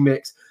 beat Patchy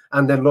Mix,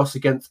 and then lost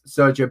against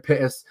Sergio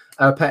Pettis.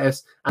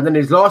 And then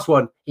his last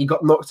one, he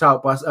got knocked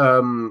out by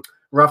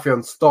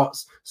Rafion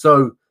Stotts.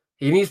 So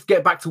he needs to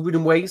get back to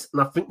winning ways,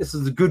 and I think this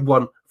is a good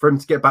one for him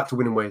to get back to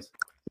winning ways.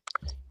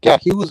 Yeah,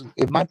 he was,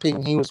 in my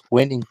opinion, he was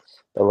winning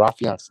the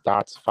Rafion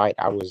Stotts fight.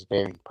 I was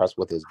very impressed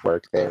with his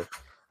work there.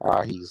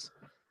 He's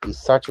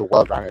such a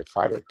well-rounded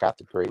fighter. Got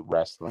the great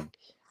wrestling,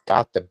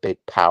 got the big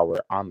power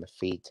on the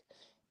feet,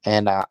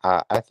 and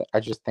I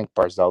just think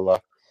Barzola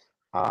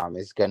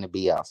is going to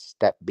be a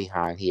step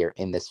behind here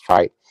in this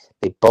fight.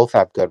 They both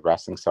have good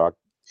wrestling, so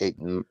it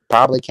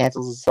probably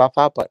cancels itself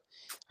out. But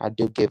I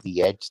do give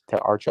the edge to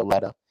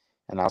Archuleta,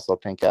 and I also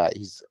think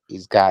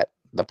he's got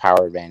the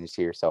power advantage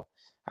here. So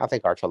I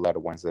think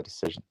Archuleta wins the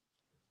decision.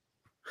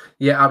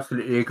 Yeah,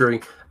 absolutely agree.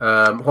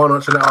 Juan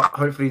Archuleta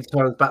hopefully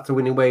turns back to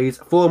winning ways.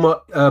 Former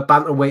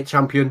bantamweight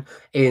champion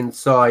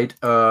inside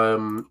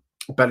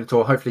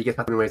Bellator. Hopefully he gets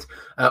back to winning ways.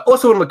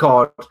 Also on the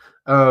card,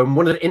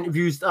 one of the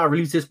interviews that I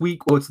released this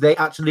week or today,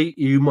 actually,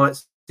 you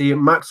might see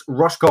Max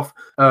Roshkov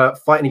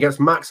fighting against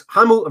Max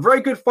Hamill. A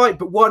very good fight,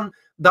 but one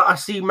that I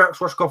see Max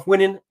Roshkov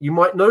winning. You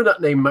might know that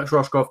name, Max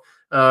Roshkov.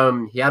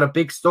 He had a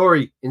big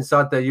story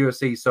inside the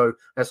UFC, so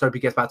let's hope he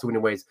gets back to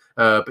winning ways.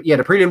 But yeah,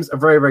 the prelims are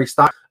very, very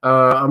stacked.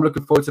 I'm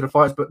looking forward to the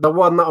fights, but the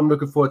one that I'm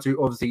looking forward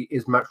to, obviously,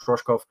 is Max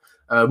Roshkov.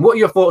 What are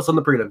your thoughts on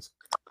the prelims?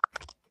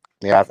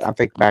 Yeah, I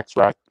think Max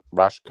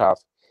Roshkov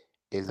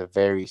is a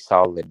very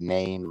solid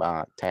name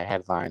to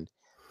headline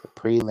the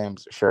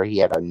prelims. Sure, he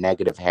had a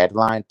negative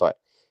headline, but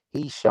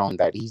he's shown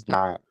that he's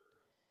not,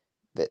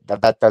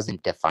 that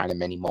doesn't define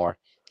him anymore.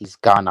 He's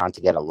gone on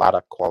to get a lot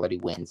of quality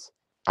wins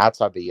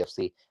outside the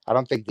UFC. I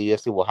don't think the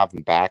UFC will have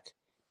him back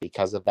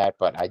because of that,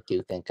 but I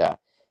do think that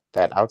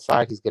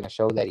outside he's going to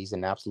show that he's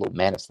an absolute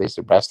menace. This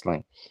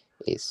wrestling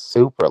is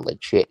super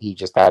legit. He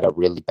just had a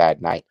really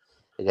bad night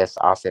against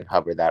Austin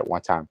Hubbard that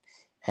one time.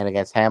 And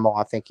against Hamill,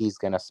 I think he's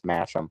going to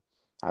smash him.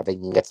 I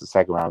think he gets the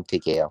second round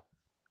TKO.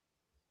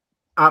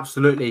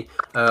 Absolutely.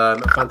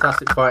 A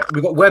fantastic fight.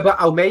 We've got Weber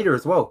Almeida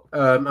as well.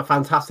 A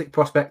fantastic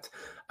prospect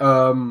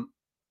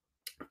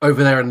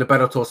over there in the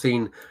Bellator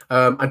scene.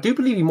 I do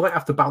believe he might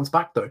have to bounce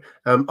back though.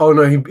 Oh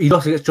no, he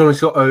lost against Johnny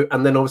Soto,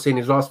 and then obviously in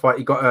his last fight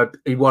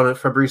he won at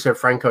Fabricio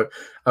Franco.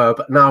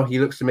 But now he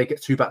looks to make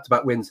it 2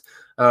 back-to-back wins.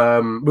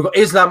 We've got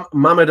Islam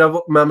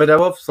Mamedov.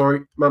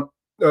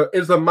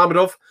 Islam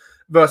Mamedov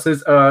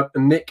versus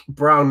Nick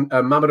Brown.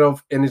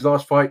 Mamedov in his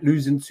last fight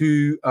losing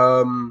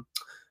to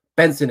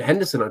Benson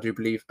Henderson, I do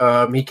believe.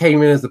 He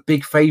came in as the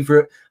big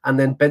favorite, and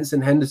then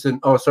Benson Henderson.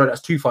 Oh, sorry,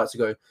 that's 2 fights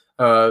ago.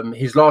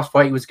 His last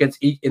fight was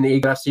in the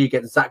Eagle FC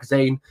against Zach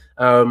Zane.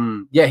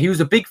 Yeah, he was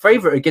a big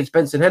favorite against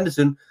Benson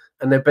Henderson,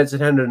 and then Benson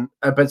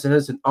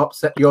Henderson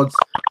upset the odds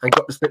and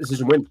got the split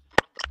decision win.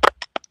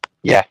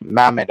 Yeah,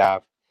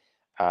 Mamedov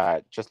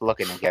just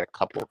looking to get a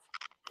couple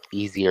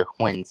easier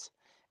wins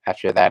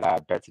after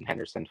that Benson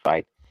Henderson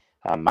fight.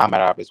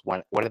 Mamedov is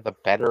one of the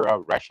better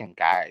Russian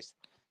guys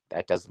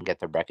that doesn't get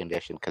the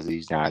recognition because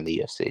he's not in the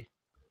UFC.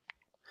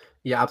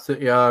 Yeah,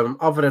 absolutely.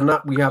 Other than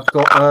that, we have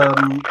got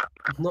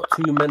not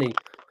too many.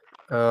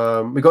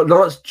 We got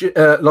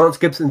Lance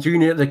Gibson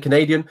Jr., the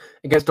Canadian,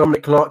 against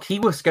Dominic Clark. He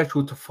was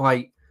scheduled to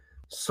fight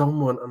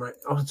someone, and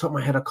off the top of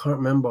my head, I can't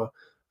remember.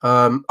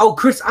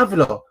 Chris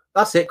Avila.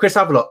 That's it, Chris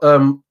Avila.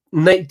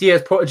 Nate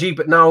Diaz protege,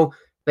 but now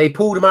they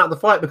pulled him out of the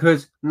fight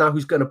because now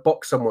who's going to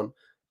box someone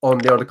on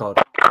the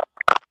undercard?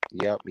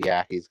 Yep,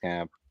 yeah, he's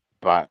going to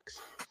box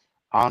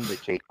on the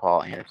Jake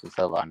Paul Anderson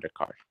Silva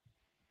undercard.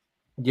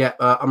 Yeah,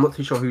 I'm not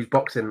too sure who's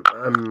boxing.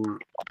 I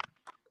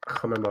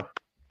can't remember.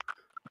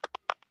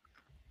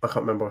 Off the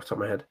top of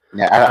my head.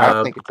 Yeah,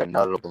 I think it's a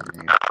notable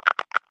name.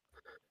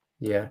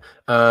 Yeah,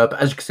 but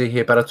as you can see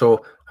here, Bellator,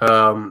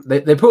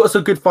 they put us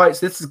some good fights.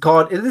 This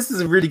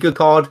is a really good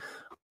card.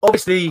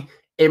 Obviously,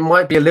 it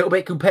might be a little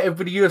bit competitive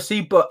with the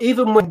UFC, but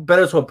even when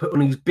Bellator put on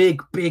these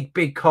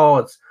big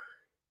cards,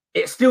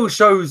 it still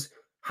shows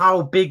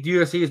how big the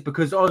UFC is,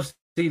 because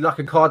obviously, like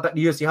a card that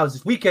the UFC has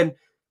this weekend,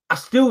 I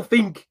still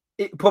think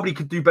it probably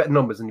could do better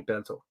numbers than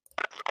Bellator.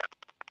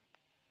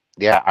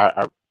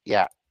 Yeah,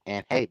 yeah.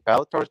 And hey,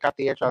 Bellator's got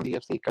the edge on the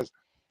UFC because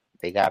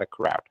they got a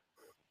crowd.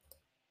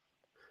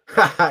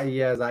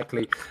 Yeah,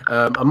 exactly.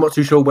 I'm not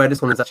too sure where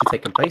this one is actually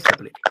taking place, I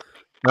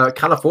believe.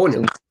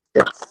 California.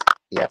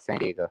 Yeah, San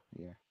Diego.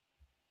 Yeah.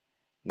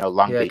 No,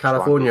 Long Beach.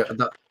 California. Long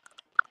Beach.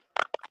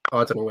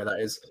 I don't know where that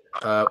is.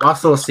 I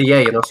saw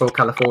CA and I saw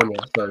California.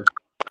 So.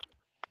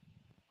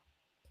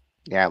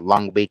 Yeah,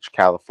 Long Beach,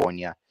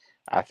 California.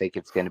 I think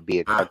it's going to be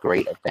a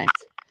great event.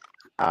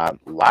 A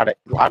lot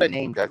of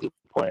names, as you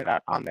pointed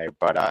out on there,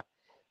 but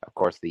of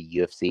course the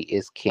UFC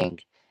is king,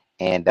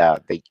 and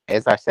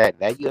as I said,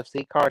 that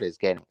UFC card is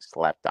getting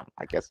slapped on.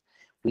 I guess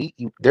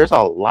there's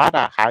a lot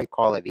of high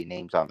quality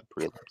names on the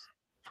prelims.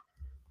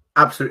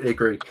 Absolutely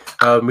agree.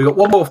 We got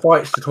one more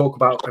fight to talk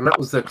about, and that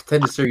was the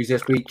Contender Series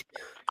this week.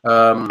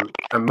 Oh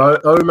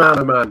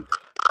man,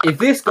 if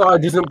this guy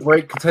doesn't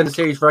break Contender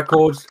Series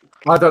records,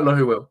 I don't know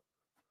who will.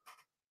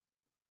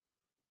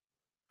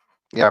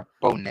 Yeah,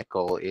 Bo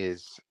Nickel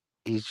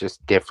he's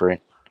just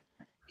different.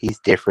 He's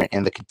different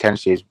in the contender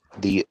series.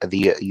 The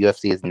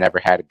UFC has never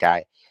had a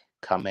guy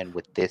come in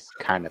with this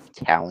kind of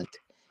talent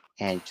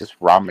and just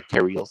raw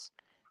materials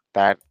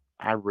that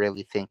I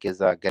really think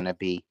is gonna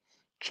be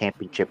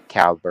championship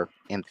caliber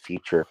in the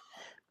future.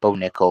 Bo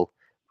Nickel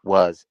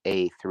was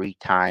a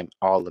three-time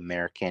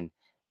All-American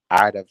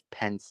out of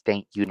Penn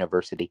State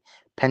University.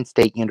 Penn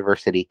State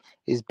University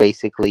is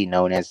basically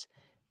known as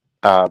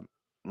uh,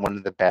 one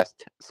of the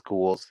best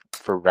schools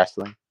for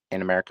wrestling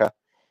in America,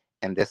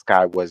 and this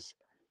guy was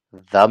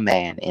the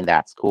man in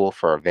that school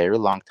for a very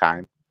long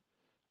time.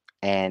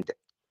 And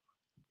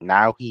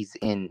now he's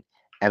in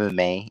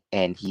MMA,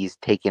 and he's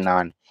taken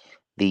on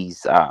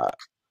these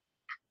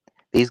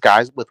these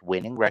guys with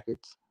winning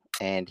records,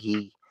 and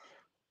he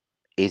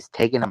is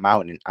taking them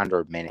out in under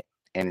a minute.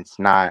 And he's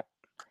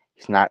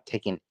not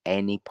taking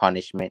any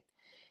punishment,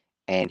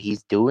 and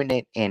he's doing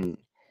it in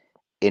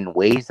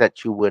ways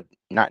that you would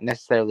not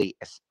necessarily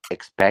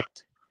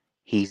expect.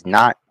 He's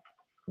not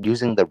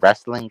using the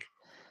wrestling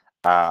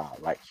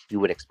like you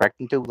would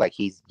expect him to. Like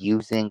he's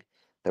using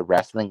the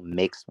wrestling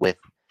mixed with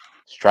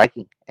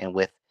striking and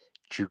with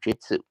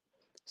jujitsu.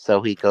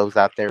 So he goes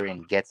out there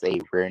and gets a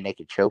rear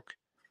naked choke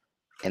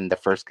in the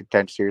first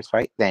contender series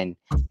fight. Then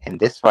in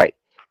this fight,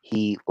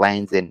 he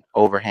lands an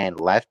overhand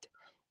left,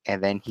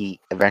 and then he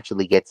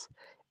eventually gets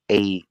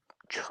a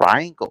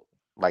triangle.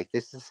 Like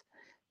this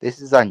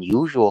is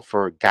unusual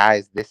for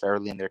guys this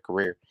early in their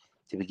career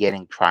to be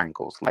getting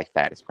triangles like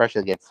that,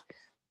 especially against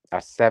a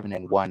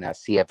 7-1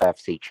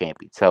 CFFC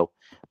champion. So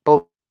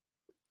both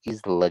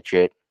he's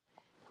legit,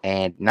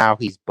 and now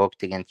he's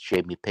booked against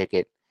Jamie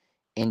Pickett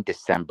in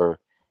December,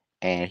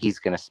 and he's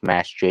gonna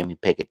smash Jamie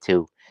Pickett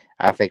too.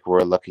 I think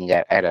we're looking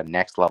at a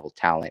next level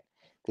talent.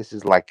 This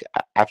is like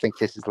I think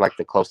this is like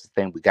the closest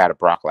thing we got to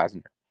Brock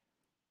Lesnar.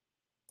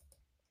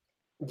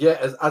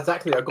 Yeah,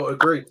 exactly. I got to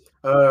agree.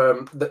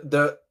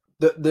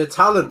 The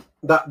talent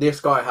that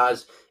this guy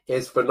has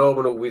is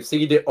phenomenal. We've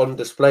seen it on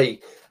display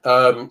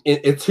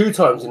in two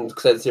times in the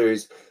Contender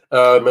Series.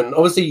 And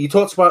obviously, you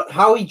talked about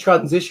how he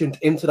transitioned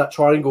into that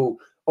triangle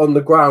on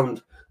the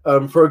ground.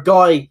 For a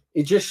guy,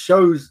 it just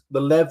shows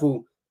the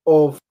level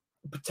of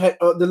talent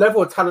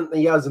that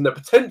he has and the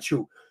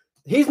potential.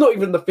 He's not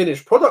even the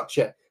finished product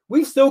yet.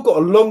 We've still got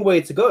a long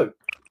way to go.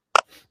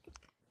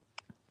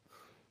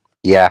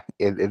 Yeah,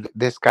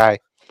 this guy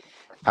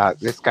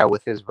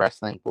with his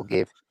wrestling will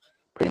give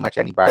pretty much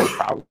anybody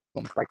problems.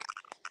 Like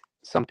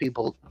some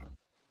people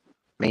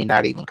may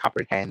not even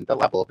comprehend the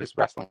level of his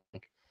wrestling.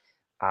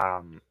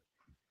 Um,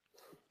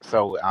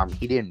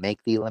 he didn't make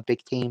the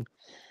Olympic team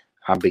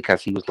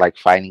because he was like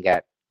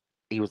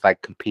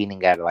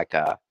competing at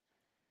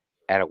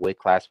a weight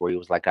class where he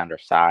was like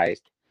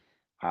undersized.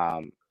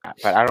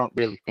 But I don't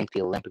really think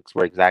the Olympics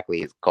were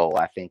exactly his goal.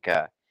 I think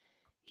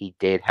he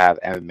did have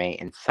MMA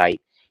in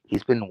sight.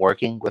 He's been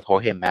working with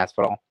Jorge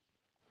Masvidal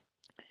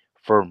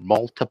for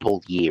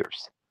multiple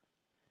years.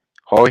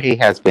 Jorge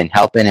has been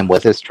helping him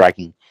with his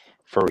striking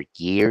for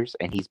years,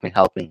 and he's been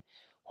helping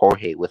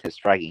Jorge with his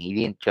striking. He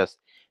didn't just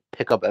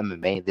pick up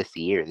MMA this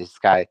year.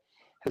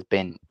 Has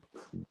been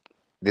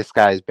this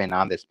guy has been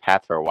on this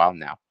path for a while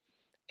now,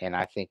 and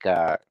I think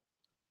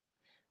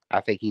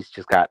he's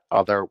just got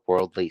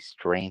otherworldly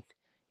strength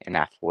and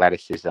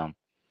athleticism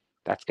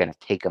that's going to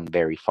take him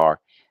very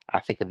far. I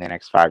think in the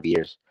next 5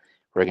 years,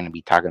 we're going to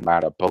be talking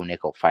about a Bo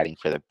Nickel fighting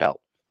for the belt.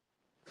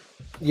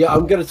 Yeah,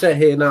 I'm going to say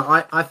here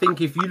now, I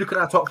think if you look at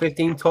our top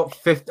 15, top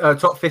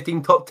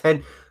 15, top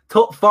 10,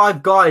 top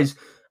 5 guys,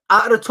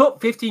 out of the top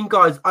 15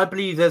 guys, I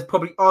believe there's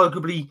probably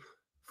arguably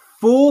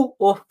 4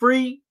 or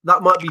 3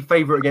 that might be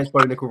favorite against Bo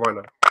Nickel right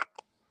now.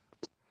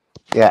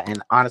 Yeah,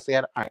 and honestly,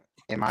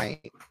 in my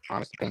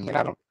honest opinion,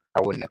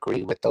 I wouldn't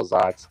agree with those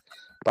odds,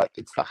 but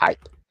it's the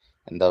hype,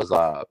 and those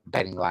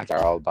betting lines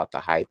are all about the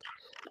hype.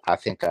 I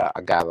think a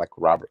guy like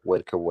Robert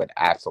Whitaker would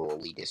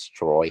absolutely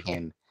destroy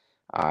him.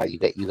 You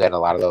get a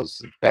lot of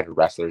those better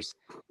wrestlers,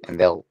 and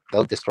they'll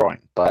destroy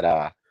him.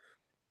 But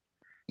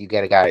you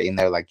get a guy in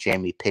there like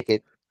Jamie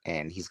Pickett,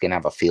 and he's gonna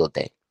have a field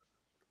day.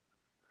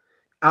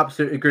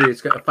 Absolutely agree.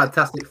 It's got a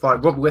fantastic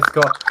fight. Robert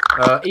Whitaker,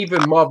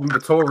 even Marvin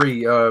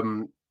Vettori,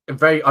 a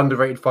very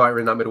underrated fighter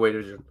in that middleweight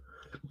division.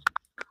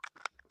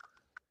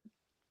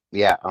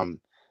 Yeah.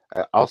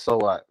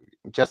 Also,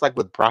 just like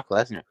with Brock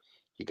Lesnar,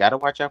 you got to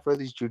watch out for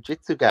these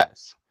jiu-jitsu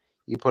guys.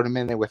 You put him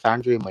in there with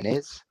Andre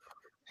Muniz,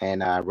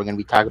 and we're going to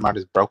be talking about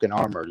his broken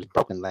arm or his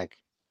broken leg.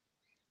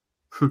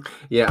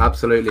 Yeah,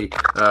 absolutely.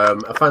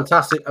 A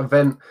fantastic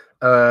event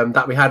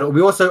that we had.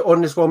 We also,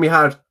 on this one, we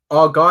had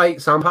our guy,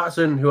 Sam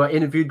Patterson, who I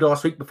interviewed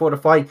last week before the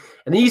fight.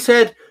 And he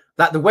said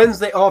that the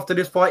Wednesday after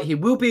this fight, he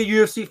will be a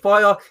UFC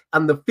fighter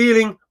and the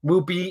feeling will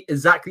be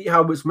exactly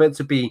how it's meant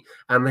to be.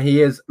 And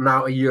he is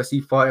now a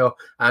UFC fighter.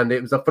 And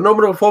it was a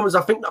phenomenal performance.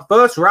 I think the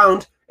first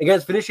round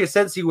against Vinicius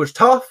Sensi was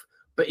tough,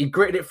 but he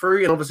gritted it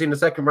through. And obviously in the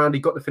second round, he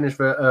got the finish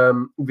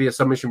for via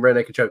submission rear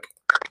naked choke.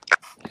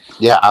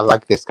 Yeah, I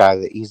like this guy.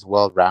 That he's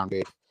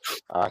well-rounded.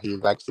 He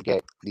likes to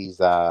get these,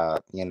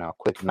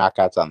 quick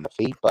knockouts on the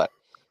feet, but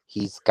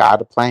he's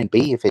got a plan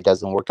B. If it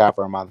doesn't work out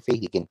for him on the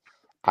feet, he can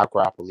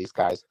out-grapple these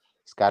guys.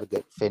 He's got a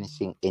good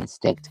finishing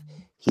instinct.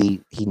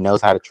 He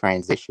knows how to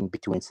transition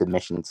between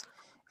submissions,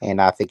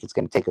 and I think it's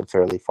going to take him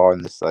fairly far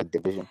in this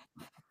division.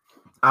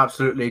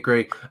 Absolutely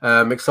agree.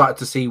 Excited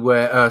to see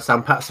where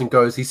Sam Patterson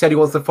goes. He said he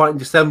wants to fight in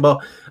December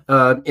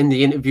in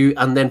the interview,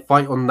 and then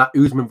fight on that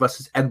Usman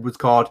versus Edwards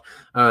card,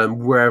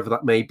 wherever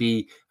that may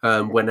be,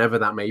 whenever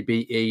that may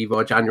be,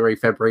 either January,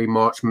 February,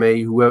 March,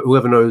 May,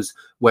 whoever knows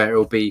where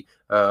it'll be.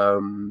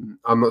 I'm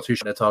not too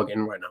sure they're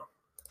targeting right now.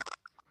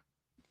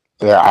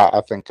 Yeah,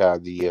 I think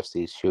the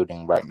UFC is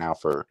shooting right now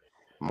for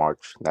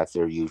March. That's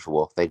their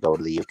usual. They go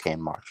to the UK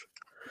in March.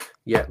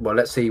 Yeah, well,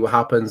 let's see what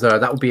happens.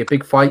 That would be a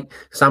big fight.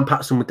 Sam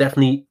Patterson would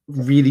definitely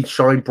really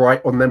shine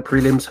bright on them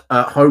prelims.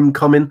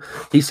 Homecoming,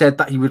 he said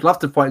that he would love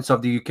to fight in some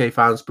of the UK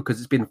fans because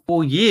it's been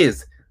 4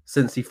 years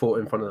since he fought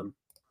in front of them.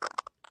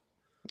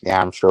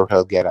 Yeah, I'm sure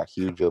he'll get a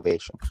huge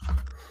ovation.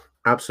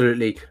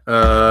 Absolutely.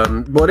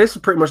 Well, this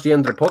is pretty much the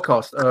end of the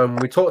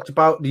podcast. We talked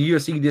about the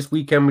UFC this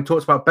weekend. We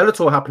talked about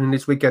Bellator happening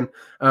this weekend.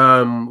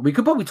 We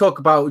could probably talk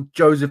about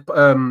Joseph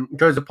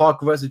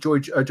Parker versus Joe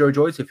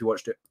Joyce if you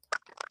watched it.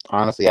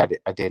 Honestly, I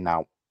did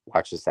not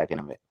watch a second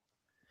of it.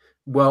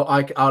 Well,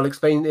 I'll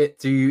explain it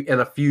to you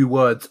in a few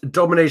words.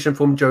 Domination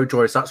from Joe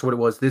Joyce. That's what it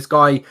was. This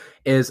guy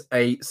is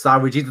a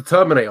savage. He's the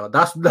Terminator.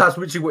 That's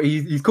what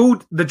he's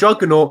called, the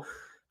Juggernaut,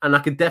 and I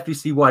can definitely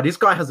see why. This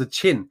guy has a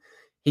chin.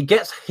 He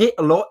gets hit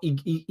a lot.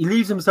 He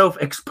leaves himself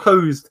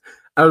exposed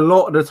a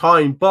lot of the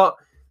time. But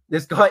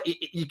this guy,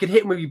 you can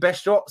hit him with your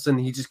best shots, and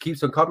he just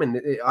keeps on coming.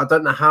 I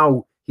don't know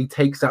how he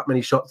takes that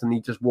many shots and he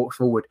just walks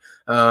forward.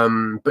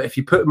 But if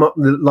you put him up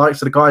the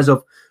likes of the guys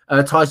of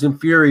Tyson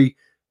Fury,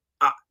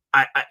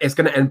 it's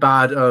going to end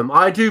bad.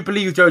 I do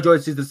believe Joe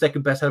Joyce is the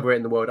second best heavyweight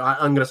in the world.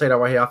 I'm going to say that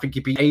right here. I think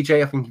he beat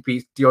AJ. I think he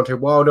beats Deontay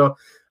Wilder.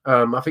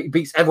 I think he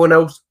beats everyone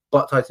else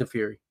but Tyson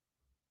Fury.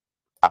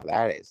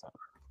 That is a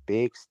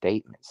big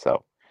statement.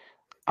 So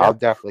I'll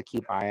definitely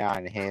keep my eye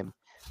on him.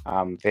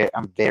 I'm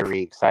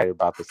very excited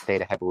about the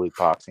state of heavyweight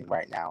boxing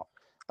right now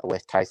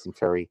with Tyson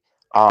Fury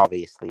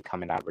obviously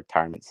coming out of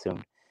retirement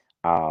soon.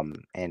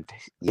 And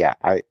yeah,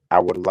 I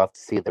would love to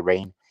see the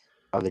reign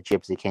of the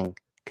Gypsy King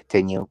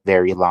continue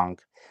very long.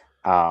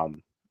 But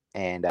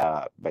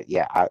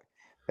yeah,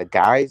 the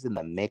guys in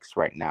the mix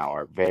right now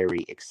are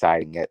very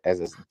exciting, as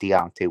is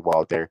Deontay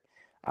Wilder,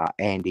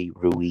 Andy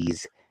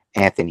Ruiz,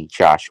 Anthony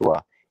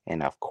Joshua,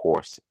 and of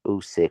course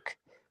Usyk,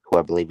 who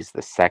I believe is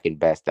the second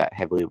best at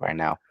heavyweight right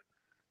now.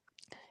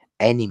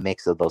 Any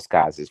mix of those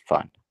guys is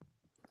fun.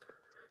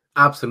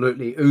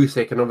 Absolutely,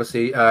 Usyk, and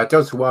obviously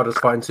Deontay Wilder's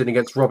fighting soon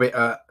against Robert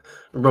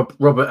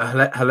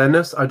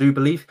Helenius, I do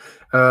believe.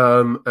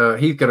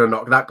 He's going to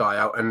knock that guy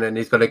out, and then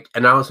he's going to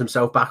announce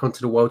himself back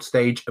onto the world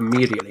stage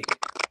immediately.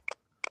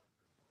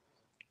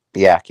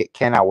 Yeah,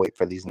 cannot wait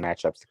for these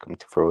matchups to come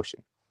to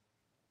fruition.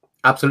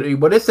 Absolutely.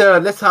 Well, let's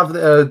have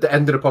the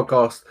end of the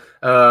podcast.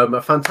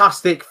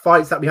 Fantastic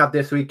fights that we had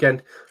this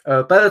weekend.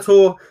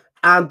 Bellator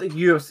and the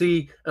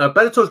UFC.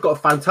 Bellator's got a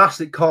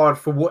fantastic card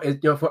for what is,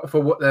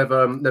 for what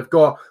they've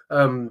got.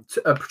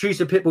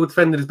 Producer Pitbull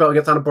defending his belt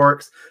against Anna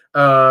Borix.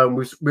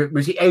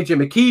 We see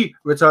AJ McKee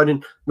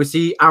returning. We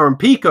see Aaron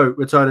Pico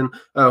returning.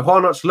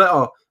 Juan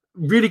Archuleta.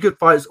 Really good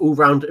fights all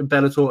round in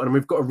Bellator, and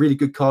we've got a really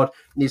good card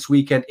this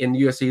weekend in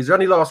the UFC. Is there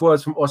any last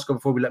words from Oscar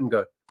before we let him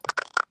go?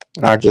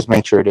 Just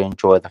make sure to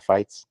enjoy the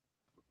fights.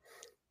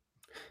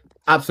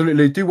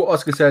 Absolutely. Do what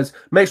Oscar says.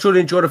 Make sure to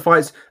enjoy the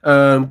fights.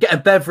 Get a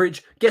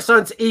beverage, get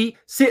something to eat,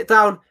 sit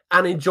down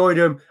and enjoy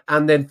them,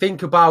 and then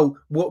think about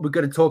what we're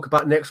going to talk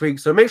about next week.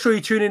 So make sure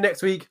you tune in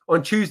next week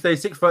on Tuesday,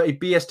 6:30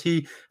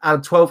 BST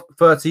and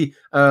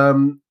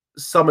 12:30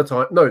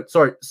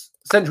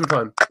 Central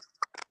Time.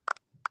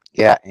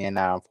 Yeah, and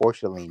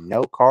unfortunately,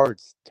 no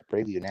cards to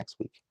preview next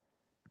week.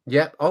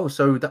 Yeah. Oh,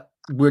 so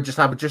we'll just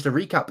have a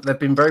recap. They've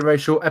been very, very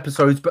short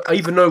episodes, but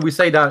even though we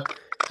say that,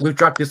 we've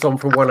dragged this on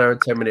for 1 hour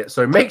and 10 minutes.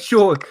 So make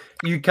sure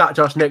you catch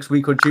us next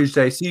week on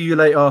Tuesday. See you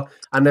later,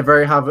 and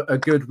have a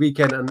good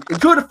weekend and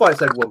enjoy the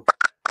fights, everyone.